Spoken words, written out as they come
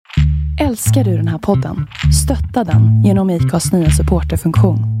Älskar du den här podden? Stötta den genom IKAs nya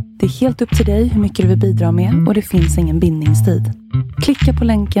supporterfunktion. Det är helt upp till dig hur mycket du vill bidra med och det finns ingen bindningstid. Klicka på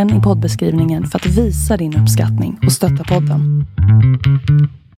länken i poddbeskrivningen för att visa din uppskattning och stötta podden.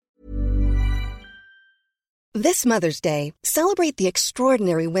 This Mother's Day, celebrate the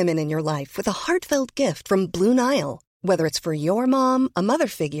extraordinary women in your life with a heartfelt gift from Blue Nile. Whether it's for your mom, a mother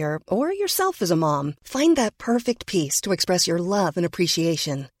figure, or yourself as a mom, find that perfect piece to express your love and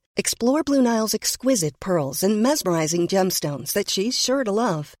appreciation. Explore Blue Nile's exquisite pearls and mesmerizing gemstones that she's sure to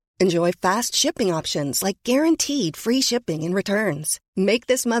love. Enjoy fast shipping options like guaranteed free shipping and returns. Make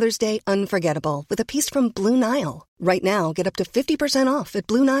this Mother's Day unforgettable with a piece from Blue Nile. Right now, get up to 50% off at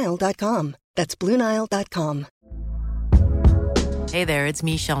BlueNile.com. That's BlueNile.com. Hey there, it's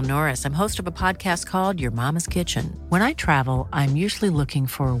Michelle Norris. I'm host of a podcast called Your Mama's Kitchen. When I travel, I'm usually looking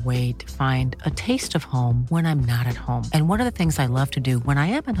for a way to find a taste of home when I'm not at home. And one of the things I love to do when I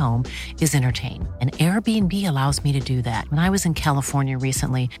am at home is entertain. And Airbnb allows me to do that. When I was in California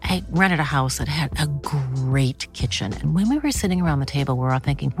recently, I rented a house that had a great kitchen. And when we were sitting around the table, we were all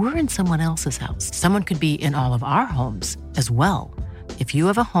thinking, we're in someone else's house. Someone could be in all of our homes as well. If you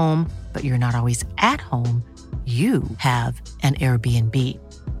have a home, but you're not always at home, you have an Airbnb.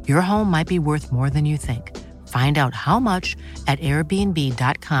 Your home might be worth more than you think. Find out how much at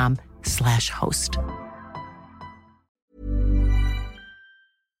airbnb.com/host.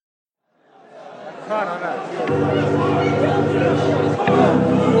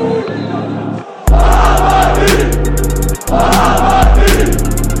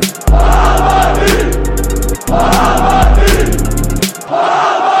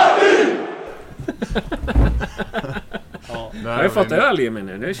 Jag har fått öl i mig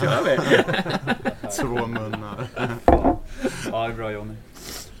nu kör vi. 2 munnar. Ja, det är bra, Johnny.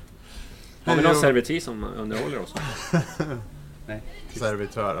 Har vi någon servitris som underhåller oss? Nej.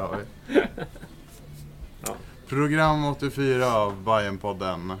 Servitör har vi. Ja. Program 84 av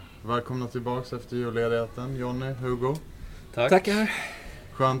Bajenpodden. Välkomna tillbaks efter julledigheten, Johnny, Hugo. Tackar.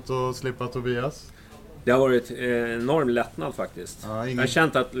 Skönt att slippa Tobias. Det har varit enorm lättnad faktiskt. Ja, Jag har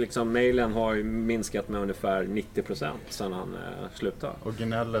känt att liksom, mailen har minskat med ungefär 90% sedan han slutade. Och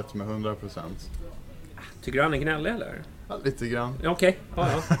gnället med 100%. Tycker du han är gnällig eller? Ja, lite grann. Ja, okej.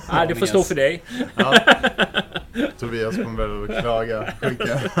 Ja. Nej, det får stå för dig. Ja. Tobias kommer väl att klaga,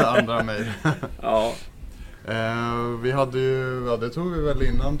 skicka andra mejl. Ja. Vi hade ju, det tog vi väl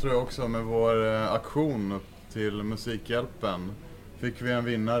innan tror jag också, med vår aktion till Musikhjälpen. Fick vi en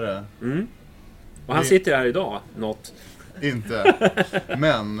vinnare. Mm. Och han sitter här idag, något. Inte,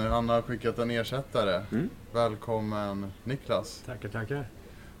 men han har skickat en ersättare. Välkommen Niklas. Tackar.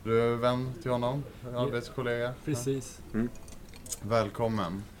 Du är vän till honom, arbetskollega. Precis.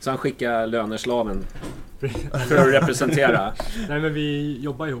 Välkommen. Så han skickar löneslaven för att representera. Nej, men vi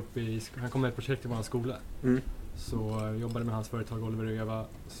jobbar ihop. Han kom med ett projekt i vår skola. Så jag jobbade med hans företag Oliver och Eva.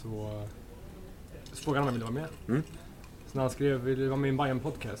 Så frågade han om han ville vara med. Så när han skrev vill vara med i en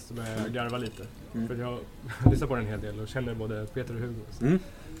Bajen-podcast så började jag garva lite. För jag lyssnar på den en hel del och känner både Peter och Hugo.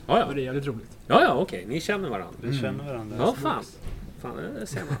 Ja. Det är jävligt roligt. Ja, okej. Ni känner varandra. Vi känner varandra. Ja, fan, det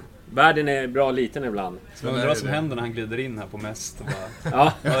ser man. Världen är bra liten ibland. Så man undrar vad som händer när han glider in här på Mest och bara,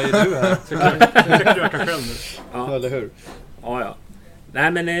 Ja. vad är du här? Försöker du öka själv nu? Ja. Eller hur? Ja.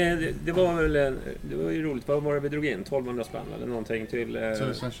 Nej, men det var väl det var ju roligt. Vad var det vi drog in? 1200 spänn eller någonting till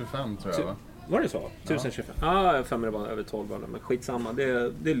 1025 tror jag va? Var det så? 1025? Ja, jag det var över 1200, men skitsamma, det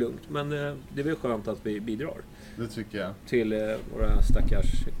är lugnt. Men det är väl skönt att vi bidrar. Det tycker jag. Till våra stackars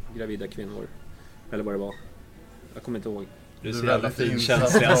gravida kvinnor. Eller vad det var. Jag kommer inte ihåg. Du är så jävla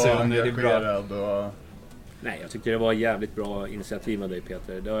finkänslig, alltså, om det är bra. Och... Nej, jag tyckte det var jävligt bra initiativ av dig,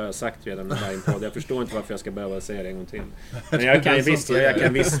 Peter. Det har jag sagt redan med Bajen podd. Jag förstår inte varför jag ska behöva säga det en gång till. Men jag kan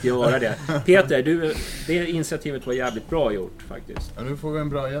visst göra det. Peter, det initiativet var jävligt bra gjort faktiskt. Ja, nu får vi en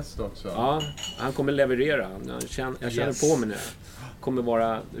bra gäst också. Ja, han kommer leverera. Jag känner på mig nu. Kommer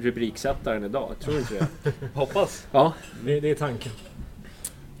vara rubriksättaren idag. Tror inte det? Hoppas. Ja. Det är tanken.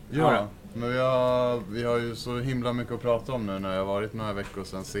 Ja. Men vi har ju så himla mycket att prata om nu när jag har varit några veckor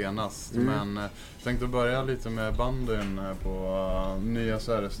sedan senast. Men jag tänkte börja lite med bandyn på nya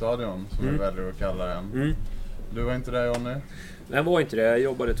Söderstadion som vi väljer att kalla den. Du var inte där, Johnny? Jag var inte det, jag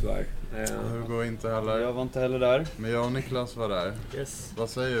jobbade tyvärr. Hugo inte heller. Jag var inte heller där. Men jag och Niklas var där. Yes. Vad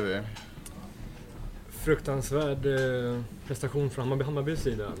säger vi? Fruktansvärd prestation från Hammarbys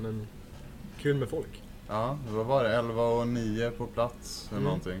sida, men kul med folk. Ja, vad var det? 11 och 9 på plats eller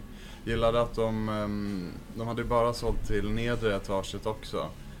någonting. Gillade att de hade bara sålt till nedre etaget också.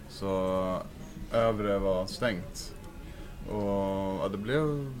 Så övre var stängt. Och det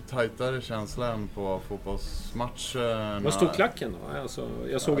blev tajtare känsla än på fotbollsmatcher. Vad stod klacken då? Alltså,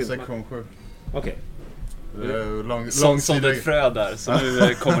 jag såg inte. Sektion 7. Okej. Som ett frö där, så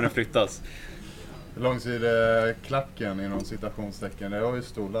nu kommer det flyttas. Långsideklacken inom citationstecken, det var ju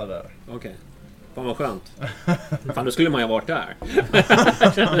stolar där. Okej. Fan vad skönt. Fan, då skulle man ju ha varit där.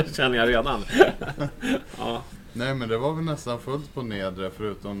 Känner jag redan. Ja. Nej, men det var väl nästan fullt på nedre,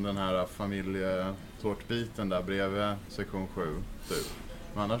 förutom den här familjetårtbiten där bredvid sektion 7 typ.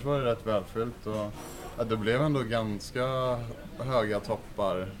 Men annars var det rätt välfyllt och det blev ändå ganska höga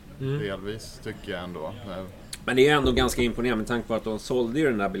toppar delvis, tycker jag ändå. Men det är ändå ganska imponerande med tanke på att de sålde ju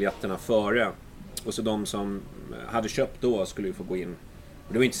de där biljetterna före. Och så de som hade köpt då skulle ju få gå in.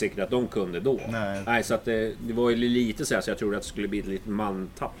 Och det var inte säkert att de kunde då. Nej, så att det var ju lite så här, så jag trodde att det skulle bli ett litet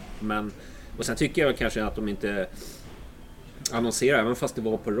mantapp. Men, och sen tycker jag väl kanske att de inte annonserar, även fast det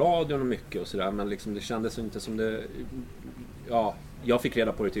var på radion och mycket och sådär. Men liksom det kändes inte som det... Ja, jag fick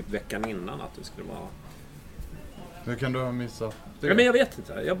reda på det typ veckan innan att det skulle vara... Hur kan du ha missat det? Ja, men jag vet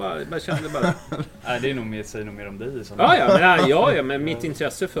inte. Jag bara kände bara... Nej, det är nog mer, säger nog mer om dig. Men mitt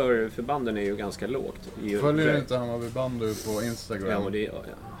intresse för banden är ju ganska lågt. Följer du inte Hammarby bandy på Instagram? Ja, och det gör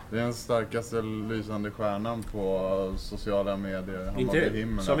jag. Det är den starkaste lysande stjärnan på sociala medier. Inte,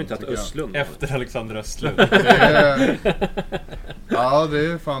 sa vi inte att Östlund? Efter Alexander Östlund. Ja, det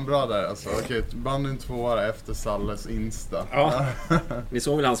är fan bra där. Alltså, okej, bandyn 2 år efter Salles Insta. Ja. Vi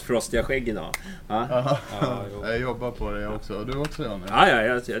såg väl hans frostiga skägg idag. Ja. Jag jobbar på det också. Och du också, Janne? Ja,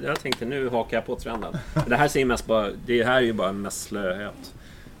 jag tänkte nu hakar jag på trenden. Det här ser mest bara, det här är ju bara mest slöhet.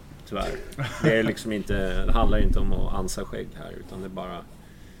 Tyvärr. Det är liksom inte, det handlar inte om att ansa skägg här, utan det är bara...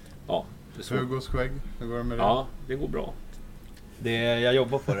 Ja, det är Hugos skägg, hur går det med det? Ja, det går bra. Jag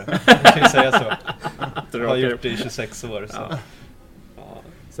jobbar på det. Jag kan ju säga så. Jag har gjort det i 26 år. Så. Ja.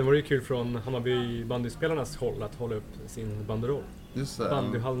 Sen var det ju kul från Hammarby bandyspelarnas håll att hålla upp sin banderoll. Just det.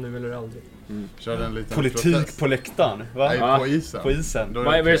 Bandyhall nu eller aldrig. Körde en liten politik protest. På läktaren, va? Nej, på isen. På isen.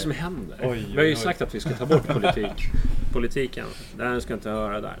 Vad är det som händer? Vi har ju sagt att vi ska ta bort politiken. Det här ska inte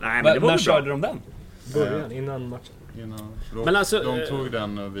höra där. Nej, men det var när bra. Körde de den? Början, innan matchen. Men alltså, de tog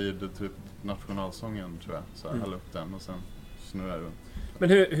den vid typ nationalsången, tror jag. Så höll upp den och sen snurrade runt. Men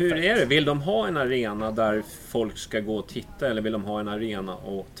hur är det? Vill de ha en arena där folk ska gå och titta, eller vill de ha en arena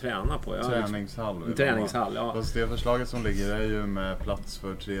att träna på? Träningshall. Ja. Fast det förslaget som ligger är ju med plats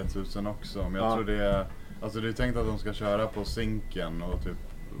för 3000 också. Men jag tror det är... Alltså det är tänkt att de ska köra på Zinken och typ...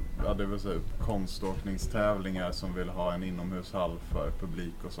 Ja, det vill säga konståkningstävlingar som vill ha en inomhushall för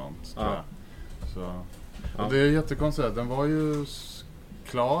publik och sånt, tror jag. Så... Och det är jättekonstigt. Den var ju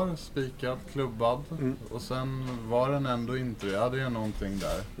klar, spikad, klubbad. Och sen var den ändå inte. Jag hade ju någonting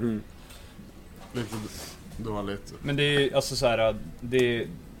där. Lite dåligt. Men det är alltså så här, det är,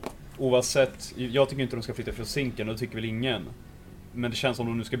 oavsett, jag tycker inte de ska flytta från Zinken, och det tycker väl ingen. Men det känns som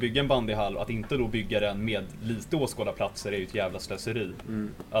om de nu ska bygga en bandyhall, att inte då bygga den med lite åskådarplatser är ju ett jävla slöseri.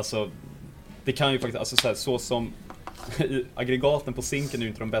 Alltså det kan ju faktiskt, alltså så som aggregaten på Zinken är ju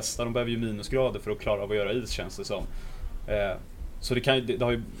inte de bästa. De behöver ju minusgrader för att klara av att göra is, känns det som. Så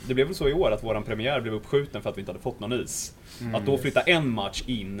det blev väl så i år att våran premiär blev uppskjuten för att vi inte hade fått någon is. Att då flytta en match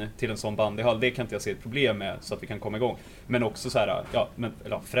in till en sån bandyhall, det kan inte jag se ett problem med, så att vi kan komma igång. Men också så här,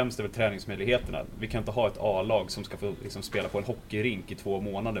 främst är väl träningsmöjligheterna. Vi kan inte ha ett A-lag som ska få liksom spela på en hockeyrink i 2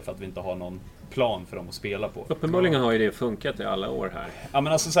 månader för att vi inte har någon plan för dem att spela på. Uppenbarligen har ju det funkat i alla år här. Ja,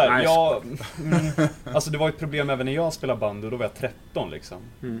 men alltså så här, alltså det var ett problem även när jag spelade bandy, och då var jag 13 liksom.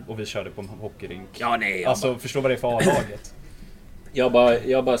 Och vi körde på en hockeyrink. Förstå vad det är för A-laget.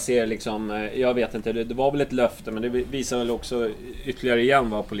 Jag bara ser liksom, jag vet inte, det var väl ett löfte, men det visar väl också ytterligare igen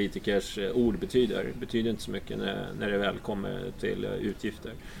vad politikers ord betyder. Det betyder inte så mycket när det väl kommer till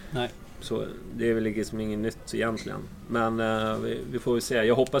utgifter. Nej. Så det är väl liksom inget nytt egentligen. Men vi får väl se.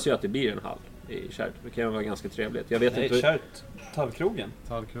 Jag hoppas ju att det blir en hall i Kärt. Det kan vara ganska trevligt. Jag vet inte. Kärt. Tallkrogen.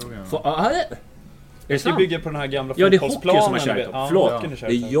 Det ska bygga på den här gamla fotbollsplanen. Ja, det är hockey som är Kärrtorp. Ja, förlåt,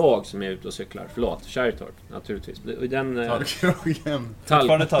 det är jag som är ute och cyklar. Förlåt, Kärrtorp, naturligtvis. Tallkrogen.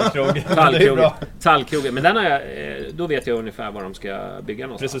 Tallkrogen. Men den har jag, då vet jag ungefär var de ska bygga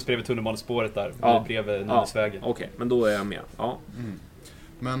någonstans. Precis bredvid tunnelbanespåret där, bredvid Nynäsvägen. Okej, men då är jag med. Ja.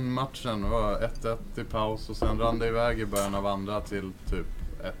 Men matchen var 1-1 i paus, och sen rann det iväg i början av andra till typ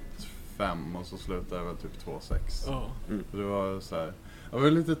 1-5, och så slutade det väl typ 2-6. Det var så här. Det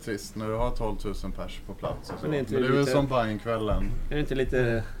var lite trist när du har 12 000 pers på plats och så. Men det är väl som Bajenkvällen. Är det inte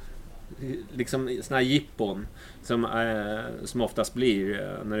lite liksom såna här jippon som oftast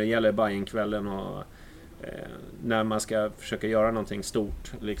blir när det gäller Bajenkvällen, och när man ska försöka göra någonting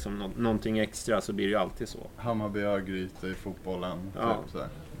stort, liksom någonting extra, så blir det ju alltid så. Hammarby Örgryte i fotbollen. Ja. Typ så här.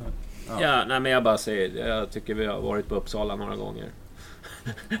 Ja, nej, men jag bara säger, jag tycker vi har varit på Uppsala några gånger.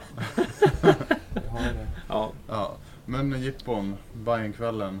 Ja. Men jippon,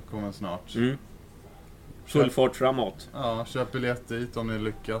 Bajenkvällen kommer snart. Full fart framåt. Ja, köp biljett dit om ni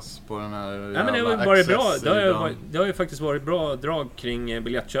lyckas på den här men det har varit bra. Det har ju faktiskt varit bra drag kring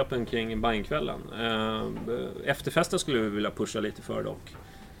biljettköpen kring Bajenkvällen. Efterfesten skulle vi vilja pusha lite för dock.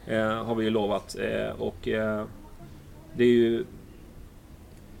 Har vi ju lovat. Och det är ju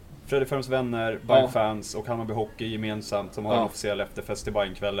Fredrik vänner, Bajen-fans och Hammarby Hockey gemensamt som har en officiell efterfest i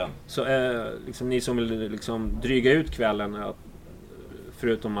Bajenkvällen. Så liksom, ni som vill liksom dryga ut kvällen,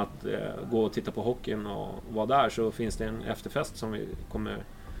 förutom att gå och titta på hockeyn och vara där, så finns det en efterfest som vi kommer...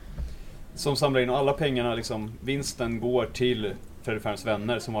 Som samlar in, och alla pengarna, liksom, vinsten går till Fredrik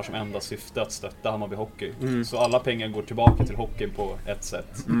vänner som har som enda syfte att stötta Hammarby Hockey. Så alla pengar går tillbaka till hockeyn på ett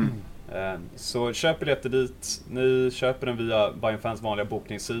sätt. Så köp biljetter dit. Ni köper den via Bajenfans vanliga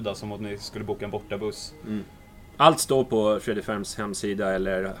bokningssida som om ni skulle boka en bortabuss. Allt står på Fredrik Ferms hemsida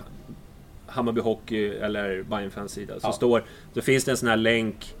eller Hammarby Hockey eller Bajenfans sida. Så finns det en sån här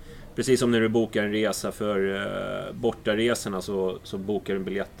länk. Precis som när du bokar en resa för bortaresorna, så bokar du en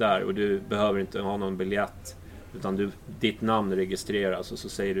biljett där. Och du behöver inte ha någon biljett, utan ditt namn registreras och så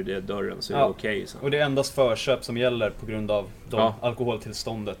säger du det i dörren, så är det okej. Och det är endast förköp som gäller på grund av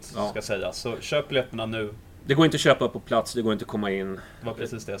alkoholtillståndet, ska säga. Så köp biljetterna nu. Det går inte att köpa på plats, det går inte att komma in. Det var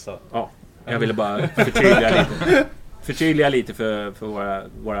precis det jag sa. Ja, jag ville bara förtydliga lite för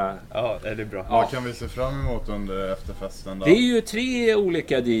våra... Ja, det är bra. Vad kan vi se fram emot under efterfesten då? Det är ju 3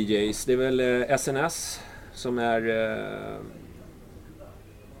 olika DJs. Det är väl SNS som är...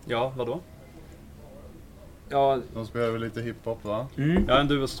 Ja, vadå? Ja, de spelar väl lite hiphop, va? Ja, en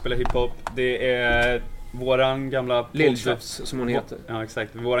duo som spelar hiphop. Det är våran gamla... Lilltjafs, som hon heter. Ja,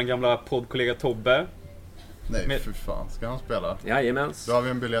 exakt. Våran gamla poddkollega Tobbe. Nej, för fan. Ska han spela? Jajamens. Då har vi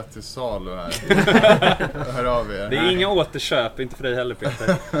en biljett till salu här. Hör av er. Det är inga återköp, inte för dig heller,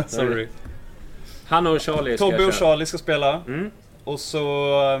 Peter. Sorry. Han och Charlie ska Tobbe och Charlie ska spela. Och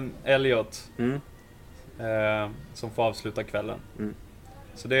så Elliot. Som får avsluta kvällen.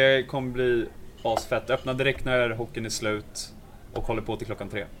 Så det kommer bli asfett. Öppna direkt när hockeyn är slut och håller på till klockan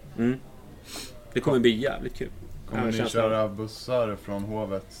 3. Det kommer bli jävligt kul. Kommer ni köra bussar från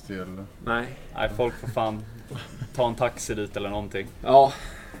Hovet till... Nej, folk får fan ta en taxi dit eller någonting. Ja,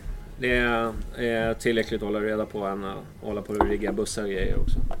 det är tillräckligt att hålla reda på än att hålla på att rigga bussar och grejer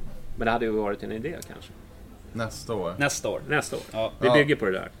också. Men det hade ju varit en idé kanske. Nästa år. Ja, vi bygger på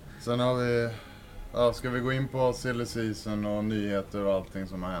det där. Sen har vi... Ja, ska vi gå in på silly season och nyheter och allting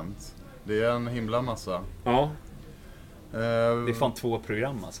som har hänt? Det är en himla massa. Ja. Det är fan 2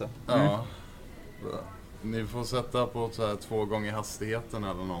 program alltså. Ja. Ni får sätta på så här 2 gånger hastigheten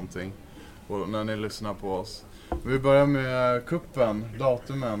eller någonting. Och när ni lyssnar på oss. Vi börjar med kuppen,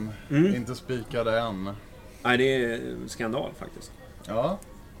 datumen. Inte spikade än. Nej, det är skandal faktiskt. Ja.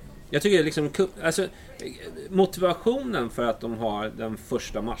 Jag tycker liksom alltså, motivationen för att de har den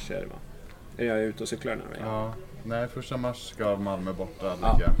 1 mars, är det, va? Är jag ute och cyklar nu? Ja. Nej, 1 mars ska Malmö borta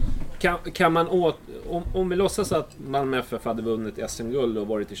ligga. Kan man om vi låtsas att Malmö FF hade vunnit SM-guld och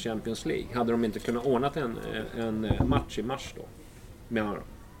varit i Champions League, hade de inte kunnat ordnat en match i mars då? Menar du?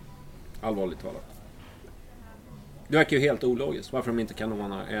 Allvarligt talat. Det verkar ju helt ologiskt varför de inte kan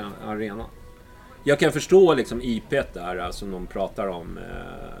ordna en arena. Jag kan förstå liksom IP:t där, alltså, som de pratar om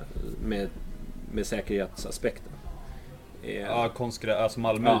med säkerhetsaspekten. Ja, alltså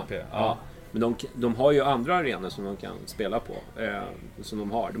Malmö IP. Ja. Men de har ju andra arenor som de kan spela på. Som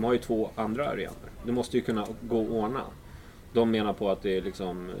de har ju 2 andra arenor. Det måste ju kunna gå att ordna. De menar på att det är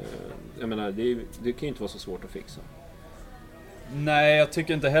liksom... jag menar, det kan ju inte vara så svårt att fixa. Nej, jag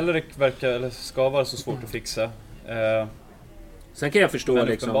tycker inte heller det ska vara så svårt att fixa. Sen kan jag förstå... Men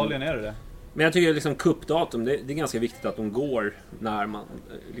liksom, uppenbarligen är det. Men jag tycker liksom cupdatum, det är ganska viktigt att de går när man...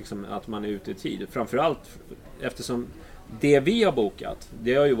 Liksom, att man är ute i tid. Framförallt eftersom... Det vi har bokat,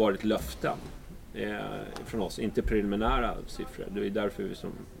 det har ju varit löften från oss, inte preliminära siffror. Det är därför vi som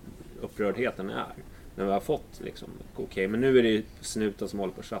upprördheten är. När vi har fått liksom, okej, men nu är det snuten som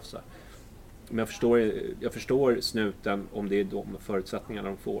håller på att tjafsa. Men jag förstår snuten om det är de förutsättningarna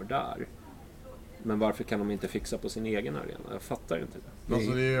de får där. Men varför kan de inte fixa på sin egen arena? Jag fattar inte det.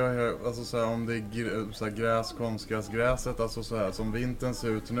 Alltså det är alltså så här, om det är så här gräs, konstgräsgräset, alltså så här, som vintern ser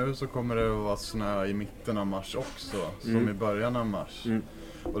ut nu så kommer det att vara snö i mitten av mars också, som i början av mars.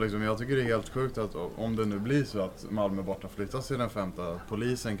 Och liksom, jag tycker det är helt sjukt att om det nu blir så att Malmö borta flyttas till den 5:e, att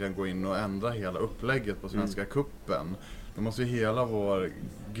polisen kan gå in och ändra hela upplägget på Svenska kuppen. Då måste ju hela vår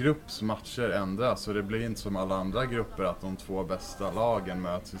grupps matcher ändras, så det blir inte som alla andra grupper att de 2 bästa lagen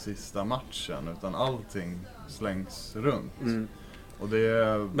möts i sista matchen, utan allting slängs runt. Och det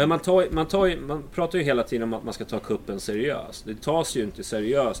är... Men man pratar ju hela tiden om att man ska ta kuppen seriöst. Det tas ju inte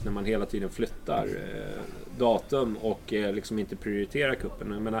seriöst när man hela tiden flyttar datum och liksom inte prioriterar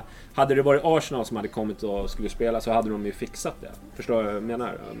kuppen. Jag menar, hade det varit Arsenal som hade kommit och skulle spela så hade de ju fixat det. Förstår du vad jag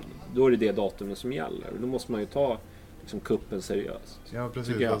menar? Då är det datumet som gäller. Då måste man ju ta liksom kuppen seriöst. Ja,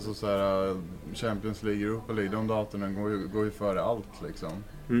 precis. Alltså så här, Champions League, Europa League, de datumen går ju före allt liksom.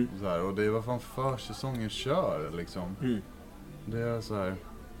 Så här, och det är vad fan försäsongen kör liksom. Det är så här.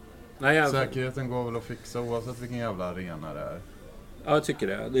 Säkerheten går väl att fixa oavsett vilken jävla arena det är. Ja, jag tycker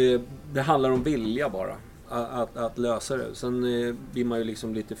det. Det handlar om vilja bara. Att lösa det. Sen blir man ju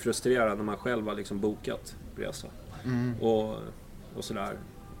liksom lite frustrerad när man själv har liksom bokat resa. Och sådär.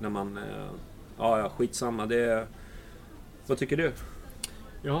 När man... Ja, skitsamma. Vad tycker du?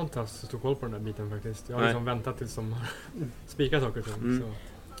 Jag har inte haft så stor koll på den där biten faktiskt. Jag har liksom väntat tills de har spikat saker och så.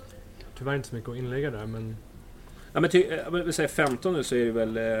 Tyvärr inte så mycket att inlägga där, men... Ja, men vi säger 15 nu så är det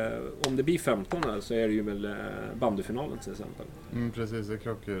väl... om det blir 15 så är det ju väl bandyfinalen till exempel. Precis, det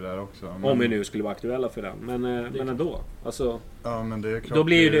krockar ju där också. Men, om vi nu skulle vara aktuella för den. Men ändå. Alltså, ja, men det då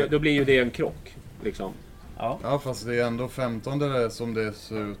blir ju det en krock. Liksom. Ja, fast det är ändå 15 där som det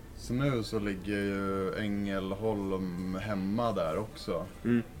ser ut nu så ligger ju Ängelholm hemma där också.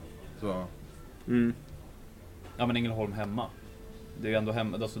 Så. Ja, men Ängelholm hemma. Det är ju ändå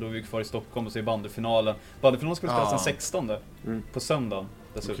hemma, alltså då är vi kvar i Stockholm och så är bandyfinalen. Bandyfinalen ska spelas den 16 på söndagen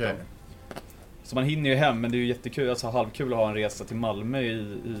dessutom. Okay. Så man hinner ju hem, men det är ju jättekul, alltså halvkul att ha en resa till Malmö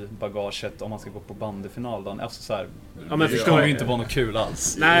i bagaget om man ska gå på bandyfinal då. Alltså så här, ja, men förstår ju inte vara något kul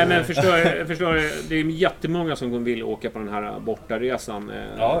alls. Nej, men förstår det är jättemånga som vill åka på den här bortaresan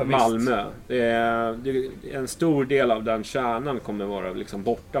Malmö. Det är en stor del av den kärnan kommer vara liksom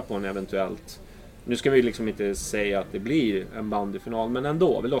borta på en eventuellt. Nu ska vi liksom inte säga att det blir en bandyfinal, men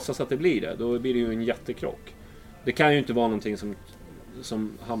ändå, vi låtsas att det blir det. Då blir det ju en jättekrock. Det kan ju inte vara någonting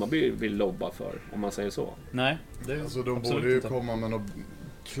som Hammarby vill lobba för, om man säger så. Nej, det är alltså, de borde ju inte komma med något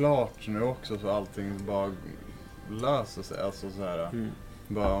klart nu också så allting bara löser sig. Alltså så här,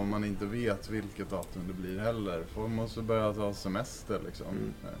 bara om man inte vet vilket datum det blir heller. För man måste börja ta semester liksom.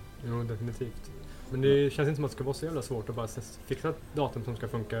 Jo, definitivt. Men det känns inte som att det ska vara så jävla svårt att bara fixa ett datum som ska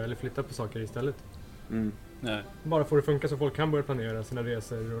funka eller flytta på saker istället. Nej. Bara får det funka så folk kan börja planera sina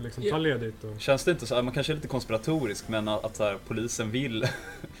resor och liksom ta ledigt. Och... Känns det inte så, man kanske är lite konspiratorisk, men att så här, polisen vill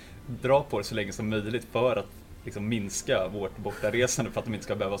dra på det så länge som möjligt för att liksom minska vårt bortaresande för att de inte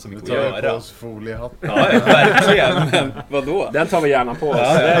ska behöva så mycket att göra. Vi tar på oss foliehatt. Ja, verkligen. Men vadå? Den tar vi gärna på oss.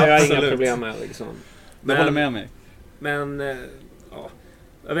 Ja, det har jag inga problem med. Liksom. Men håller med mig. Men, ja,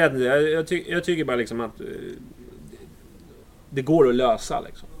 jag vet inte. Jag tycker bara liksom att det går att lösa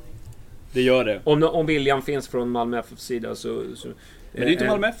liksom. Det gör det. Om viljan finns från Malmö FF:s sida så men det är inte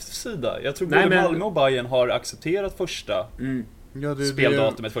Malmö FF:s sida. Jag tror både Malmö och Bayern har accepterat första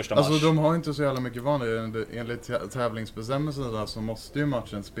speldatumet första mars. Alltså de har inte så jävla mycket vanligt. Enligt tävlingsbestämmelserna så måste ju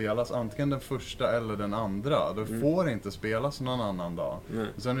matchen spelas antingen den första eller den andra. Det får inte spelas någon annan dag.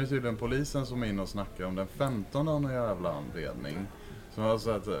 Sen är det tydligen polisen som är inne och snackar om den 15 av någon jävla anledning. Så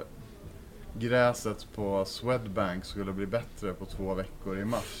alltså att gräset på Swedbank skulle bli bättre på 2 veckor i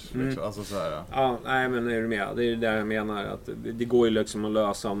mars. Liksom. Alltså så här. Ja, nej, men är du med? Det är det jag menar. Att det går ju liksom att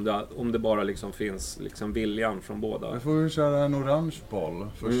lösa om det bara liksom finns liksom viljan från båda. Vi får ju köra en orange boll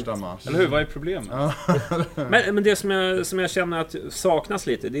första mars. Eller hur? Vad är problemet? Men det som jag känner att saknas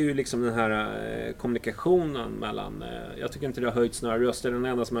lite, det är ju liksom den här kommunikationen mellan... jag tycker inte det har höjts några röster. Den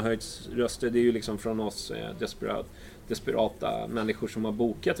enda som har höjts röster, det är ju liksom från oss desperata människor som har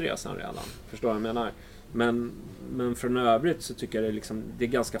bokat resan redan. Förstår vad jag menar? Men från övrigt så tycker jag det är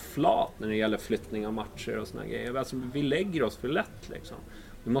ganska flat när det gäller flyttning av matcher och såna grejer. Alltså, vi lägger oss för lätt liksom.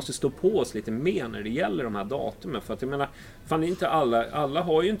 Vi måste stå på oss lite mer när det gäller de här datumen. För att jag menar, fan inte alla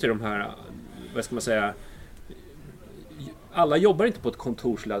har ju inte de här, vad ska man säga, alla jobbar inte på ett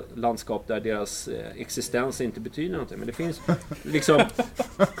kontorslandskap där deras existens inte betyder någonting. Men det finns liksom...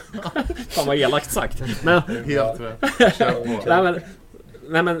 Fan vad elakt sagt. Men... Helt rätt.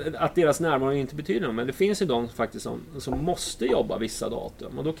 Nej, men att deras närvaro inte betyder något. Men det finns ju de faktiskt som måste jobba vissa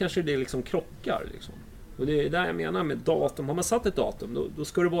datum. Och då kanske det liksom krockar. Liksom. Och det är där jag menar med datum. Har man satt ett datum, då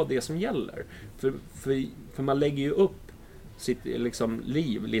ska det vara det som gäller. För man lägger ju upp sitt liksom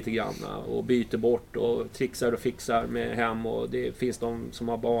liv lite grann och byter bort och trixar och fixar med hem, och det finns de som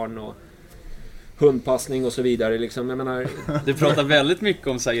har barn och hundpassning och så vidare liksom. Jag menar, du pratar väldigt mycket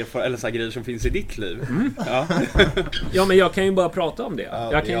om så här grejer som finns i ditt liv. Ja, men jag kan ju bara prata om det.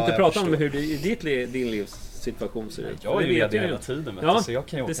 Jag kan ju inte prata om hur din livssituation ser ut. Jag är ju ledig hela tiden, så jag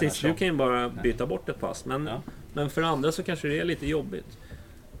kan ju precis, du kan ju bara byta bort ett pass. Men för andra så kanske det är lite jobbigt.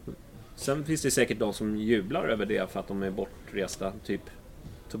 Sen finns det säkert de som jublar över det för att de är bortresta, typ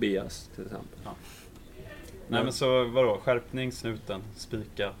Tobias till exempel. Ja. Nej men så vadå, skärpning, snuten,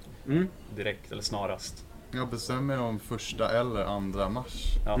 spika direkt eller snarast. Jag bestämmer om 1 eller 2 mars.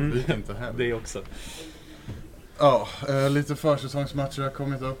 Ja, det är inte heller. Det också. Ja, lite försäsongsmatcher har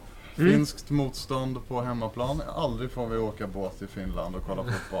kommit upp. Finskt motstånd på hemmaplan. Aldrig får vi åka båt till Finland och kolla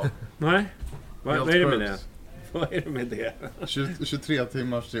fotboll. Nej, vad är det med det? Vad är det med det? 23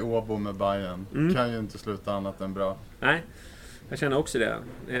 timmars till Åbo med Bayern. Kan ju inte sluta annat än bra. Nej, jag känner också det.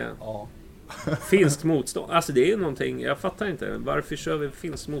 Ja. Finskt motstånd. Alltså det är någonting, jag fattar inte. Varför kör vi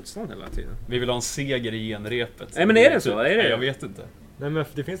finskt motstånd hela tiden? Vi vill ha en seger i genrepet. Nej men är det så? Är det? Nej, jag vet inte. Nej men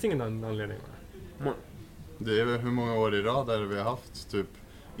det finns ingen anledning. Det är väl hur många år i rad där vi har haft typ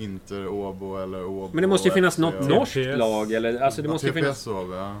Inter, Åbo eller Åbo. Men det måste ju finnas något norskt lag eller alltså det måste ju finnas.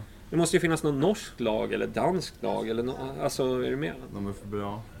 Ja. Det måste ju finnas något norskt lag eller danskt lag eller alltså är du med? De är för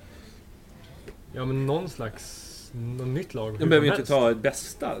bra. Ja men något nytt lag. De behöver ju inte ta ett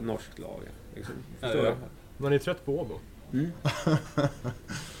bästa norskt lag liksom. Förstår jag? Man är trött på Åbo.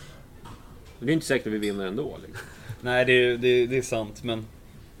 Det är inte säkert att vi vinner ändå liksom. Nej det är sant men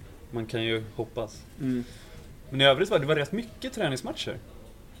man kan ju hoppas. Men i övrigt det var rätt mycket träningsmatcher.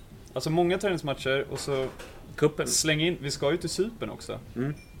 Alltså många träningsmatcher och så kuppen. Släng in, vi ska ju till Cypern också.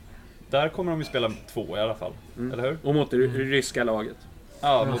 Där kommer de ju spela 2 i alla fall, eller hur? Och mot det ryska laget.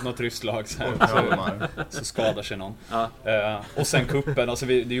 Ja, mot något ryskt lag så skadar sig någon. Och sen kuppen, alltså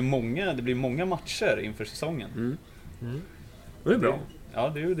det blir många matcher inför säsongen. Det är bra. Ja,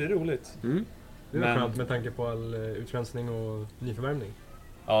 det är roligt. Det är skönt med tanke på all utrensning och nyförvärmning.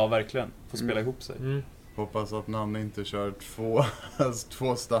 Ja, verkligen. Få spela ihop sig. Hoppas att Nanne inte kör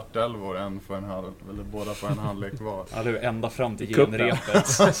 2 startelvor, en för en halv, eller båda för en halvlek var. Ja, det är ända fram till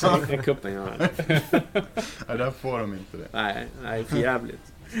genrepet. I kuppen gör det. Nej, där får de inte det. Nej, för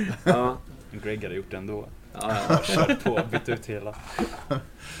jävligt. Ja. Greg hade gjort det ändå. Ja. Kört på, bytt ut hela.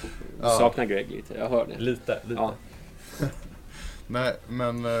 Saknar Greg lite, jag hör det. Lite. Ja. Nej,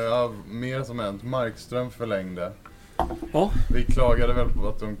 men mer som hänt. Markström förlängde. Ja. Vi klagade väl på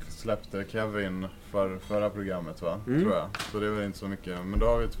att de släppte Kevin för förra programmet va? Tror jag. Så det är väl inte så mycket. Men då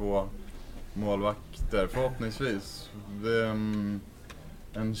har vi 2 målvakter förhoppningsvis.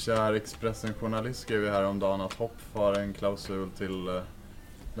 En kär Expressen-journalist skrev här om dagen att Hopp har en klausul till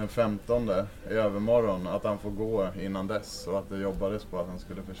den 15:e i övermorgon att han får gå innan dess och att det jobbades på att han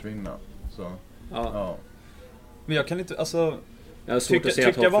skulle försvinna. Så, ja. Men jag kan inte, alltså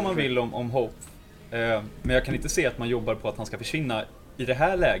tycka vad man vill om Hope. Men jag kan inte se att man jobbar på att han ska försvinna i det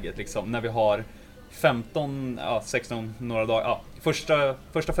här läget liksom, när vi har 16 några dagar.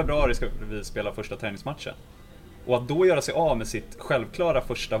 Första februari ska vi spela första träningsmatchen. Och att då göra sig av med sitt självklara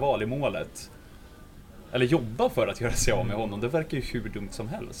första val i målet. Eller jobba för att göra sig av med honom. Det verkar ju hur dumt som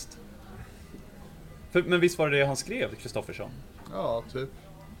helst. Men visst var det han skrev, Kristoffersson? Ja, typ.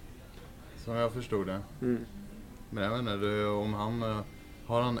 Som jag förstod det. Men jag menar, om han...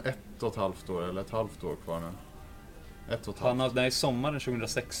 Har han 1,5 år eller 1,5 år kvar nu? 1,5. Han har, nej, sommaren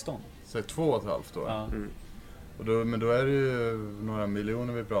 2016. Säg 2,5 år. Ja. Men då är det ju några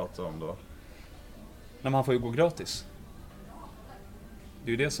miljoner vi pratar om då. Nej, men han får ju gå gratis. Det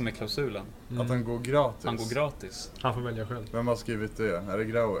är ju det som är klausulen. Att han går gratis? Han går gratis. Han får välja själv. Vem har skrivit det? Är det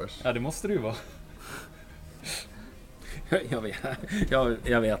Grauers? Ja, det måste det ju vara.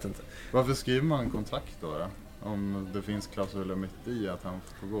 jag vet inte. Varför skriver man kontrakt då? Om det finns klausuler mitt i att han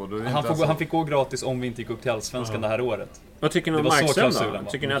får gå. Då är det han fick gå gratis om vi inte gick upp till Allsvenskan det här året. Vad tycker ni om Markström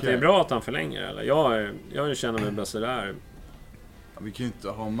då? Tycker ni att det är bra att han förlänger? Eller? Jag känner mig bäst där. Vi kan ju inte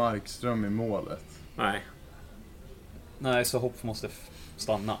ha Markström i målet. Nej, så Hopp måste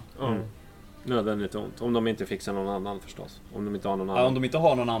stanna. Nödvändigt ont. Om de inte fixar någon annan förstås. Om de inte har någon annan. Ja, om de inte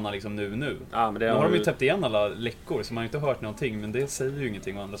har någon annan liksom nu. Ja, men det nu har de ju täppt igen alla läckor så man har inte hört någonting. Men det säger ju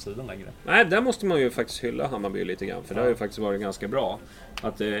ingenting å andra sidan längre. Nej, där måste man ju faktiskt hylla Hammarby lite grann. För det har ju faktiskt varit ganska bra.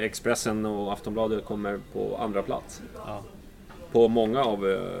 Att Expressen och Aftonbladet kommer på andra plats. Ja. På många av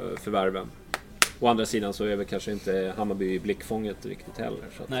förvärven. Å andra sidan så är väl kanske inte Hammarby i blickfånget riktigt heller.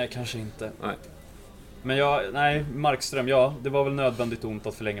 Så att... Nej, kanske inte. Nej. Men Markström, det var väl nödvändigt ont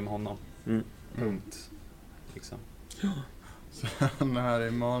att förlänga med honom. Punkt. Liksom. Sen här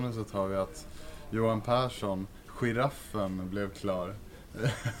i manuset har vi att Johan Persson, giraffen, blev klar.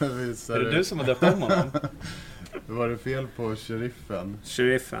 Är det du som har döpt om honom? Var det fel på sheriffen?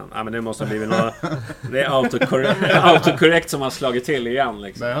 Sheriffen? Ja, men det måste ha blivit några... Det är autocorrect som har slagit till igen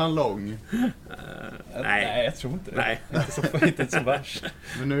liksom. Men är han lång? Nej, jag tror inte det. Nej. Inte så värst.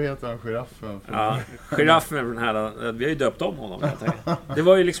 Men nu heter han giraffen. Ja, giraffen här, vi har ju döpt om honom. Det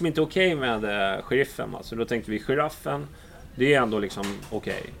var ju liksom inte okej med sheriffen. Alltså, då tänkte vi giraffen, det är ändå liksom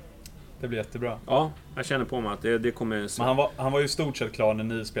okej. Det blir jättebra. Ja, jag känner på mig att det kommer... Men han var ju stort sett klar när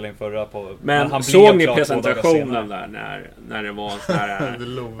ni spelade in förra på... Men han såg ni klar presentationen där när det var sån här...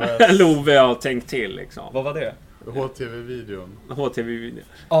 Love har tänkt till liksom. Vad var det? HTV-videon. HTV-videon.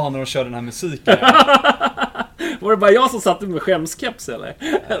 Ja, när de körde den här musiken. Var det bara jag som satt med skämskeps eller?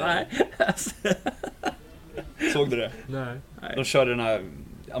 Nej. Såg du det? Nej. De körde den här...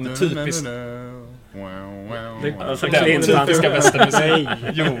 Ja, men typiskt... Alltså, Den typiska västernmusik.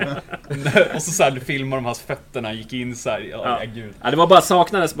 Nej. Jo. Och så här, du filmar de hans fötterna gick in så här. Ja, gud. Ja, det var bara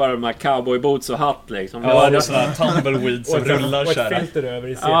saknades bara de här cowboy boots och hatt liksom. Ja, det var sån här tumbleweed som rullar och så ett här. filter över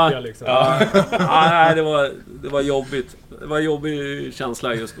i sepia liksom. Nej, det var jobbigt. Det var en jobbig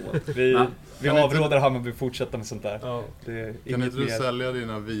känsla just då. Vi avråder Hammarby fortsätta med sånt där. Ja. Det är Kan inte du mer. sälja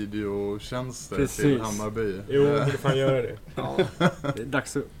dina videotjänster Precis. till Hammarby? Jo, jag borde fan göra det. Ja. Det är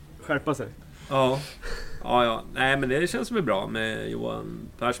dags att skärpa sig. Ja. Nej, men det känns väl bra med Johan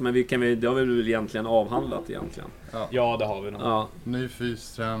Persson. Men det har vi väl egentligen avhandlat egentligen. Ja, det har vi nog. Ja. Ny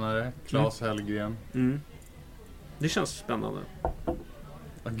fystränare, Claes Hellgren. Mm. Det känns spännande.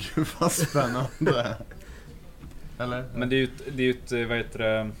 Gud vad spännande. Eller? Men det är ju ett, vad heter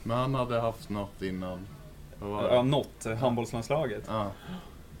det? Men han hade haft något innan. Vad var det? Ja, något. Handbollslandslaget. Ja.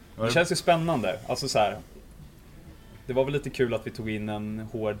 Det känns ju spännande. Alltså så här. Det var väl lite kul att vi tog in en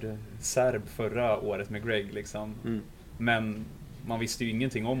hård serb förra året med Greg liksom. Mm. Men man visste ju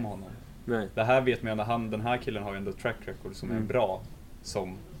ingenting om honom. Nej. Det här vet man ju, den här killen har ju ändå track record som är bra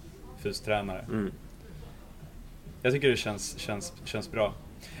som fystränare. Mm. Jag tycker det känns bra.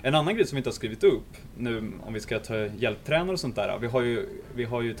 En annan grej som vi inte har skrivit upp nu, om vi ska ta hjälptränare och sånt där. Vi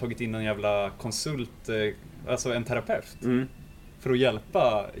har ju tagit in en jävla konsult, alltså en terapeut. För att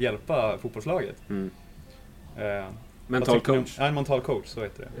hjälpa fotbollslaget. Mental coach. Ja, en mental coach, så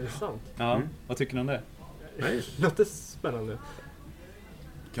heter det. Är det sant? Ja, vad tycker ni om det? Nej. Låter spännande.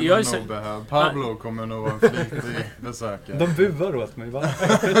 Kan man nog behöva. Pablo kommer nog vara en flitig besökare. De buvar åt mig, va?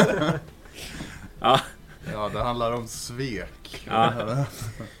 Ja, det handlar om svek. Ja.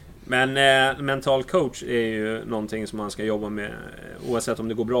 Men mental coach är ju någonting som man ska jobba med oavsett om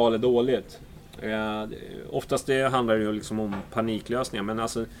det går bra eller dåligt. Oftast handlar det ju liksom om paniklösningar, men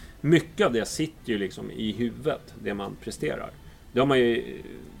alltså mycket av det sitter ju liksom i huvudet, det man presterar. Det har man ju,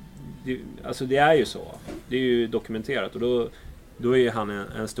 alltså det är ju så. Det är ju dokumenterat och då är han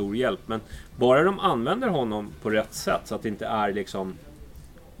en stor hjälp. Men bara de använder honom på rätt sätt så att det inte är liksom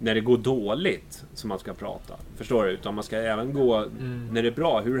när det går dåligt som man ska prata. Förstår du? Utan man ska även gå när det är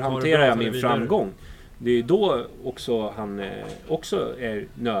bra. Hur hanterar jag min framgång? Det är då också han också är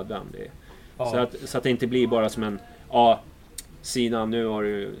nödvändig. Ja. Så att det inte blir bara som en Sinan, nu har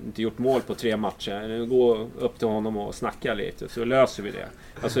du inte gjort mål på 3 matcher. Gå upp till honom och snacka lite så löser vi det.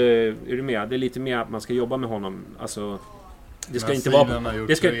 Alltså, är du med? Det är lite mer att man ska jobba med honom. Alltså, det ska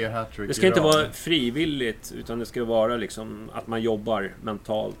inte vara frivilligt, utan det ska vara liksom att man jobbar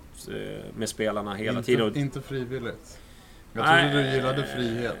mentalt med spelarna hela tiden. Inte frivilligt. Jag trodde du gillade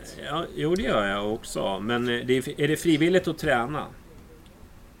frihet. Ja, jo, det gör jag också. Men är det frivilligt att träna?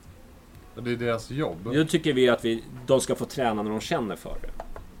 Det är deras jobb. Då tycker vi att de ska få träna när de känner för det.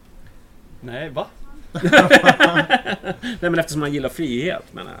 Nej, va? Nej, men eftersom man gillar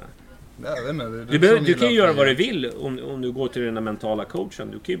frihet, menar jag. Jag vet inte, du kan ju göra vad du vill om du går till den mentala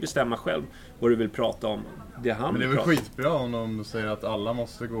coachen. Du kan ju bestämma själv vad du vill prata om. Det han men det är väl skitbra om de säger att alla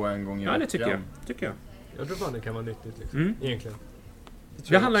måste gå en gång i veckan. Ja, det tycker jag. Jag tror fan det kan vara nyttigt liksom. Egentligen.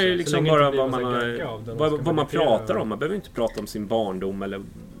 Det handlar ju liksom bara om vad man pratar om. och... Man behöver inte prata om sin barndom eller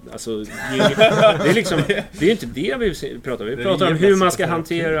alltså, det är liksom, det är inte det vi pratar om. Vi pratar om hur man ska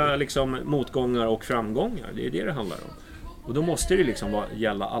hantera liksom motgångar och framgångar. Det är det handlar om. Och då måste det liksom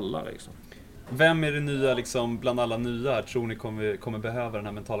gälla alla liksom. Vem är det nya liksom bland alla nya tror ni kommer behöva den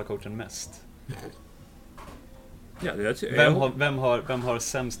här mentala coachen mest? Ja, vem har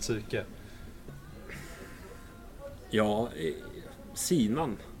sämst psyke? Ja,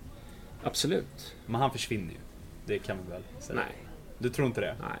 Sinan. Absolut. Men han försvinner ju. Det kan man väl säga. Nej. Du tror inte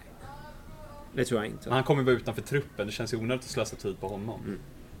det? Nej. Det tror jag inte. Men han kommer vara utanför truppen. Det känns ju onödigt att slösa tid på honom.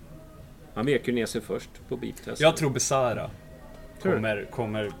 Han vek ju ner sig först på beep-testet. Jag tror Besara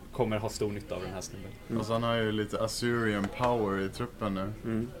kommer ha stor nytta av den här snubben. Alltså han har ju lite Assyrian power i truppen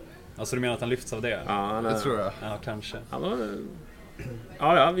nu. Alltså du menar att han lyfts av det? Ja, det tror jag. Ja, kanske.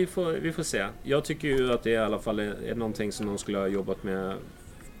 Ja, vi får se. Jag tycker ju att det i alla fall är någonting som de skulle ha jobbat med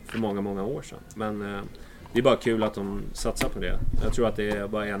för många, många år sedan. Men det är bara kul att de satsar på det. Jag tror att det är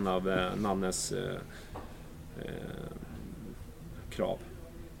bara en av Nannes krav.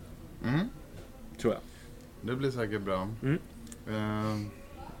 Tror jag. Det blir säkert bra.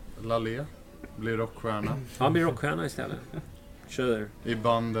 Lalé blir rockstjärna. Han blir rockstjärna istället. Kör. I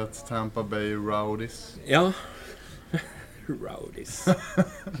bandet Tampa Bay Rowdies. Ja. Rowdies.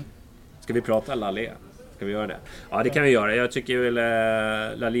 Ska vi prata Lalé? Ska vi göra det? Ja, det kan vi göra. Jag tycker väl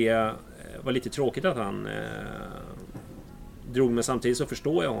Lalé var lite tråkigt att han drog, men samtidigt så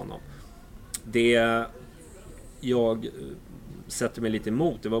förstår jag honom. Det jag sätter mig lite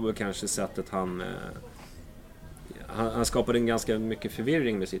emot, det var väl kanske sättet han skapade en ganska mycket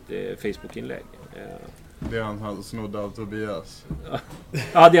förvirring med sitt Facebook-inlägg. Det är han snodde av Tobias.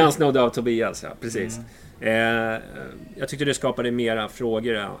 Ja, det är han snodde av Tobias, ja, precis. Jag tyckte det skapade mera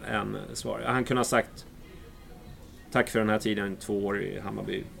frågor än svar. Han kunde ha sagt tack för den här tiden, 2 år i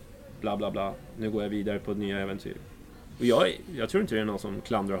Hammarby, bla bla bla, nu går jag vidare på nya äventyr. Och jag tror inte det är någon som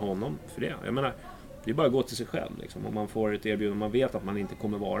klandrar honom för det. Jag menar, det är bara att gå till sig själv liksom. Om man får ett erbjudande, man vet att man inte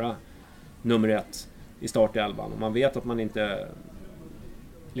kommer vara nummer 1 i startelvan, och man vet att man inte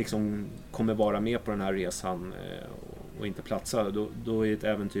liksom kommer vara med på den här resan och inte platsa, då är ett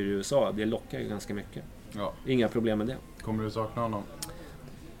äventyr i USA, det lockar ju ganska mycket. Ja. Inga problem med det. Kommer du sakna honom?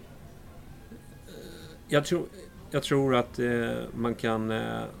 Jag tror att man kan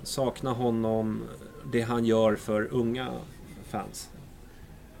sakna honom, det han gör för unga fans.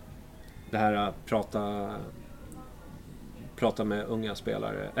 Det här att prata med unga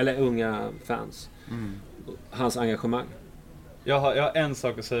spelare, eller unga fans. Hans engagemang. Jag har en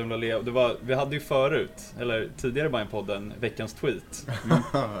sak att säga om Lalé. Vi hade ju förut, eller tidigare bara i podden, veckans tweet.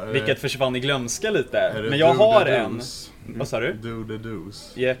 Vilket försvann i glömska lite. Men jag har en. Vad sa du? Do the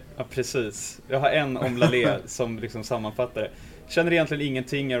do's. Yeah, ja, precis. Jag har en om Lalé som liksom sammanfattar det. Känner egentligen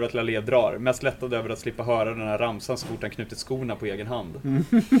ingenting över att Lalé drar. Mest lättad över att slippa höra den här ramsan så fort han knutit skorna på egen hand.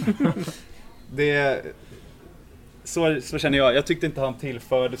 Så känner jag. Jag tyckte inte han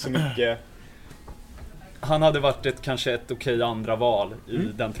tillförde så mycket. Han hade varit kanske ett okej andra val i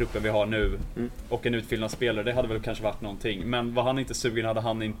den truppen vi har nu. Och en utfyllnadsspelare, det hade väl kanske varit någonting. Men var han inte sugen, hade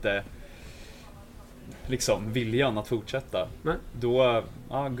han inte liksom viljan att fortsätta. Nej. Då,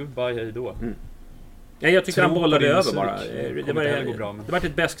 goodbye, hej då. Ja, jag tycker han bollade över bara. Det var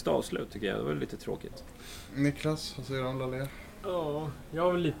ett bäst avslut tycker jag. Det var lite tråkigt. Niklas, vad säger du om Lalé? Ja, jag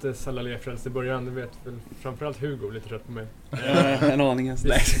var lite Lalé-frälst i början. Du vet väl, framförallt Hugo lite trött på mig. En aning.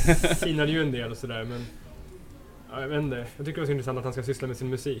 Det sinade ju en del och sådär, men jag vet inte. Jag tycker det var så intressant att han ska syssla med sin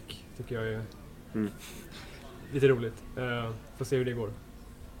musik. Tycker jag är lite roligt. Får se hur det går.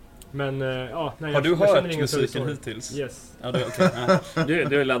 Men har du hört musiken hittills? Yes. Ja, okay.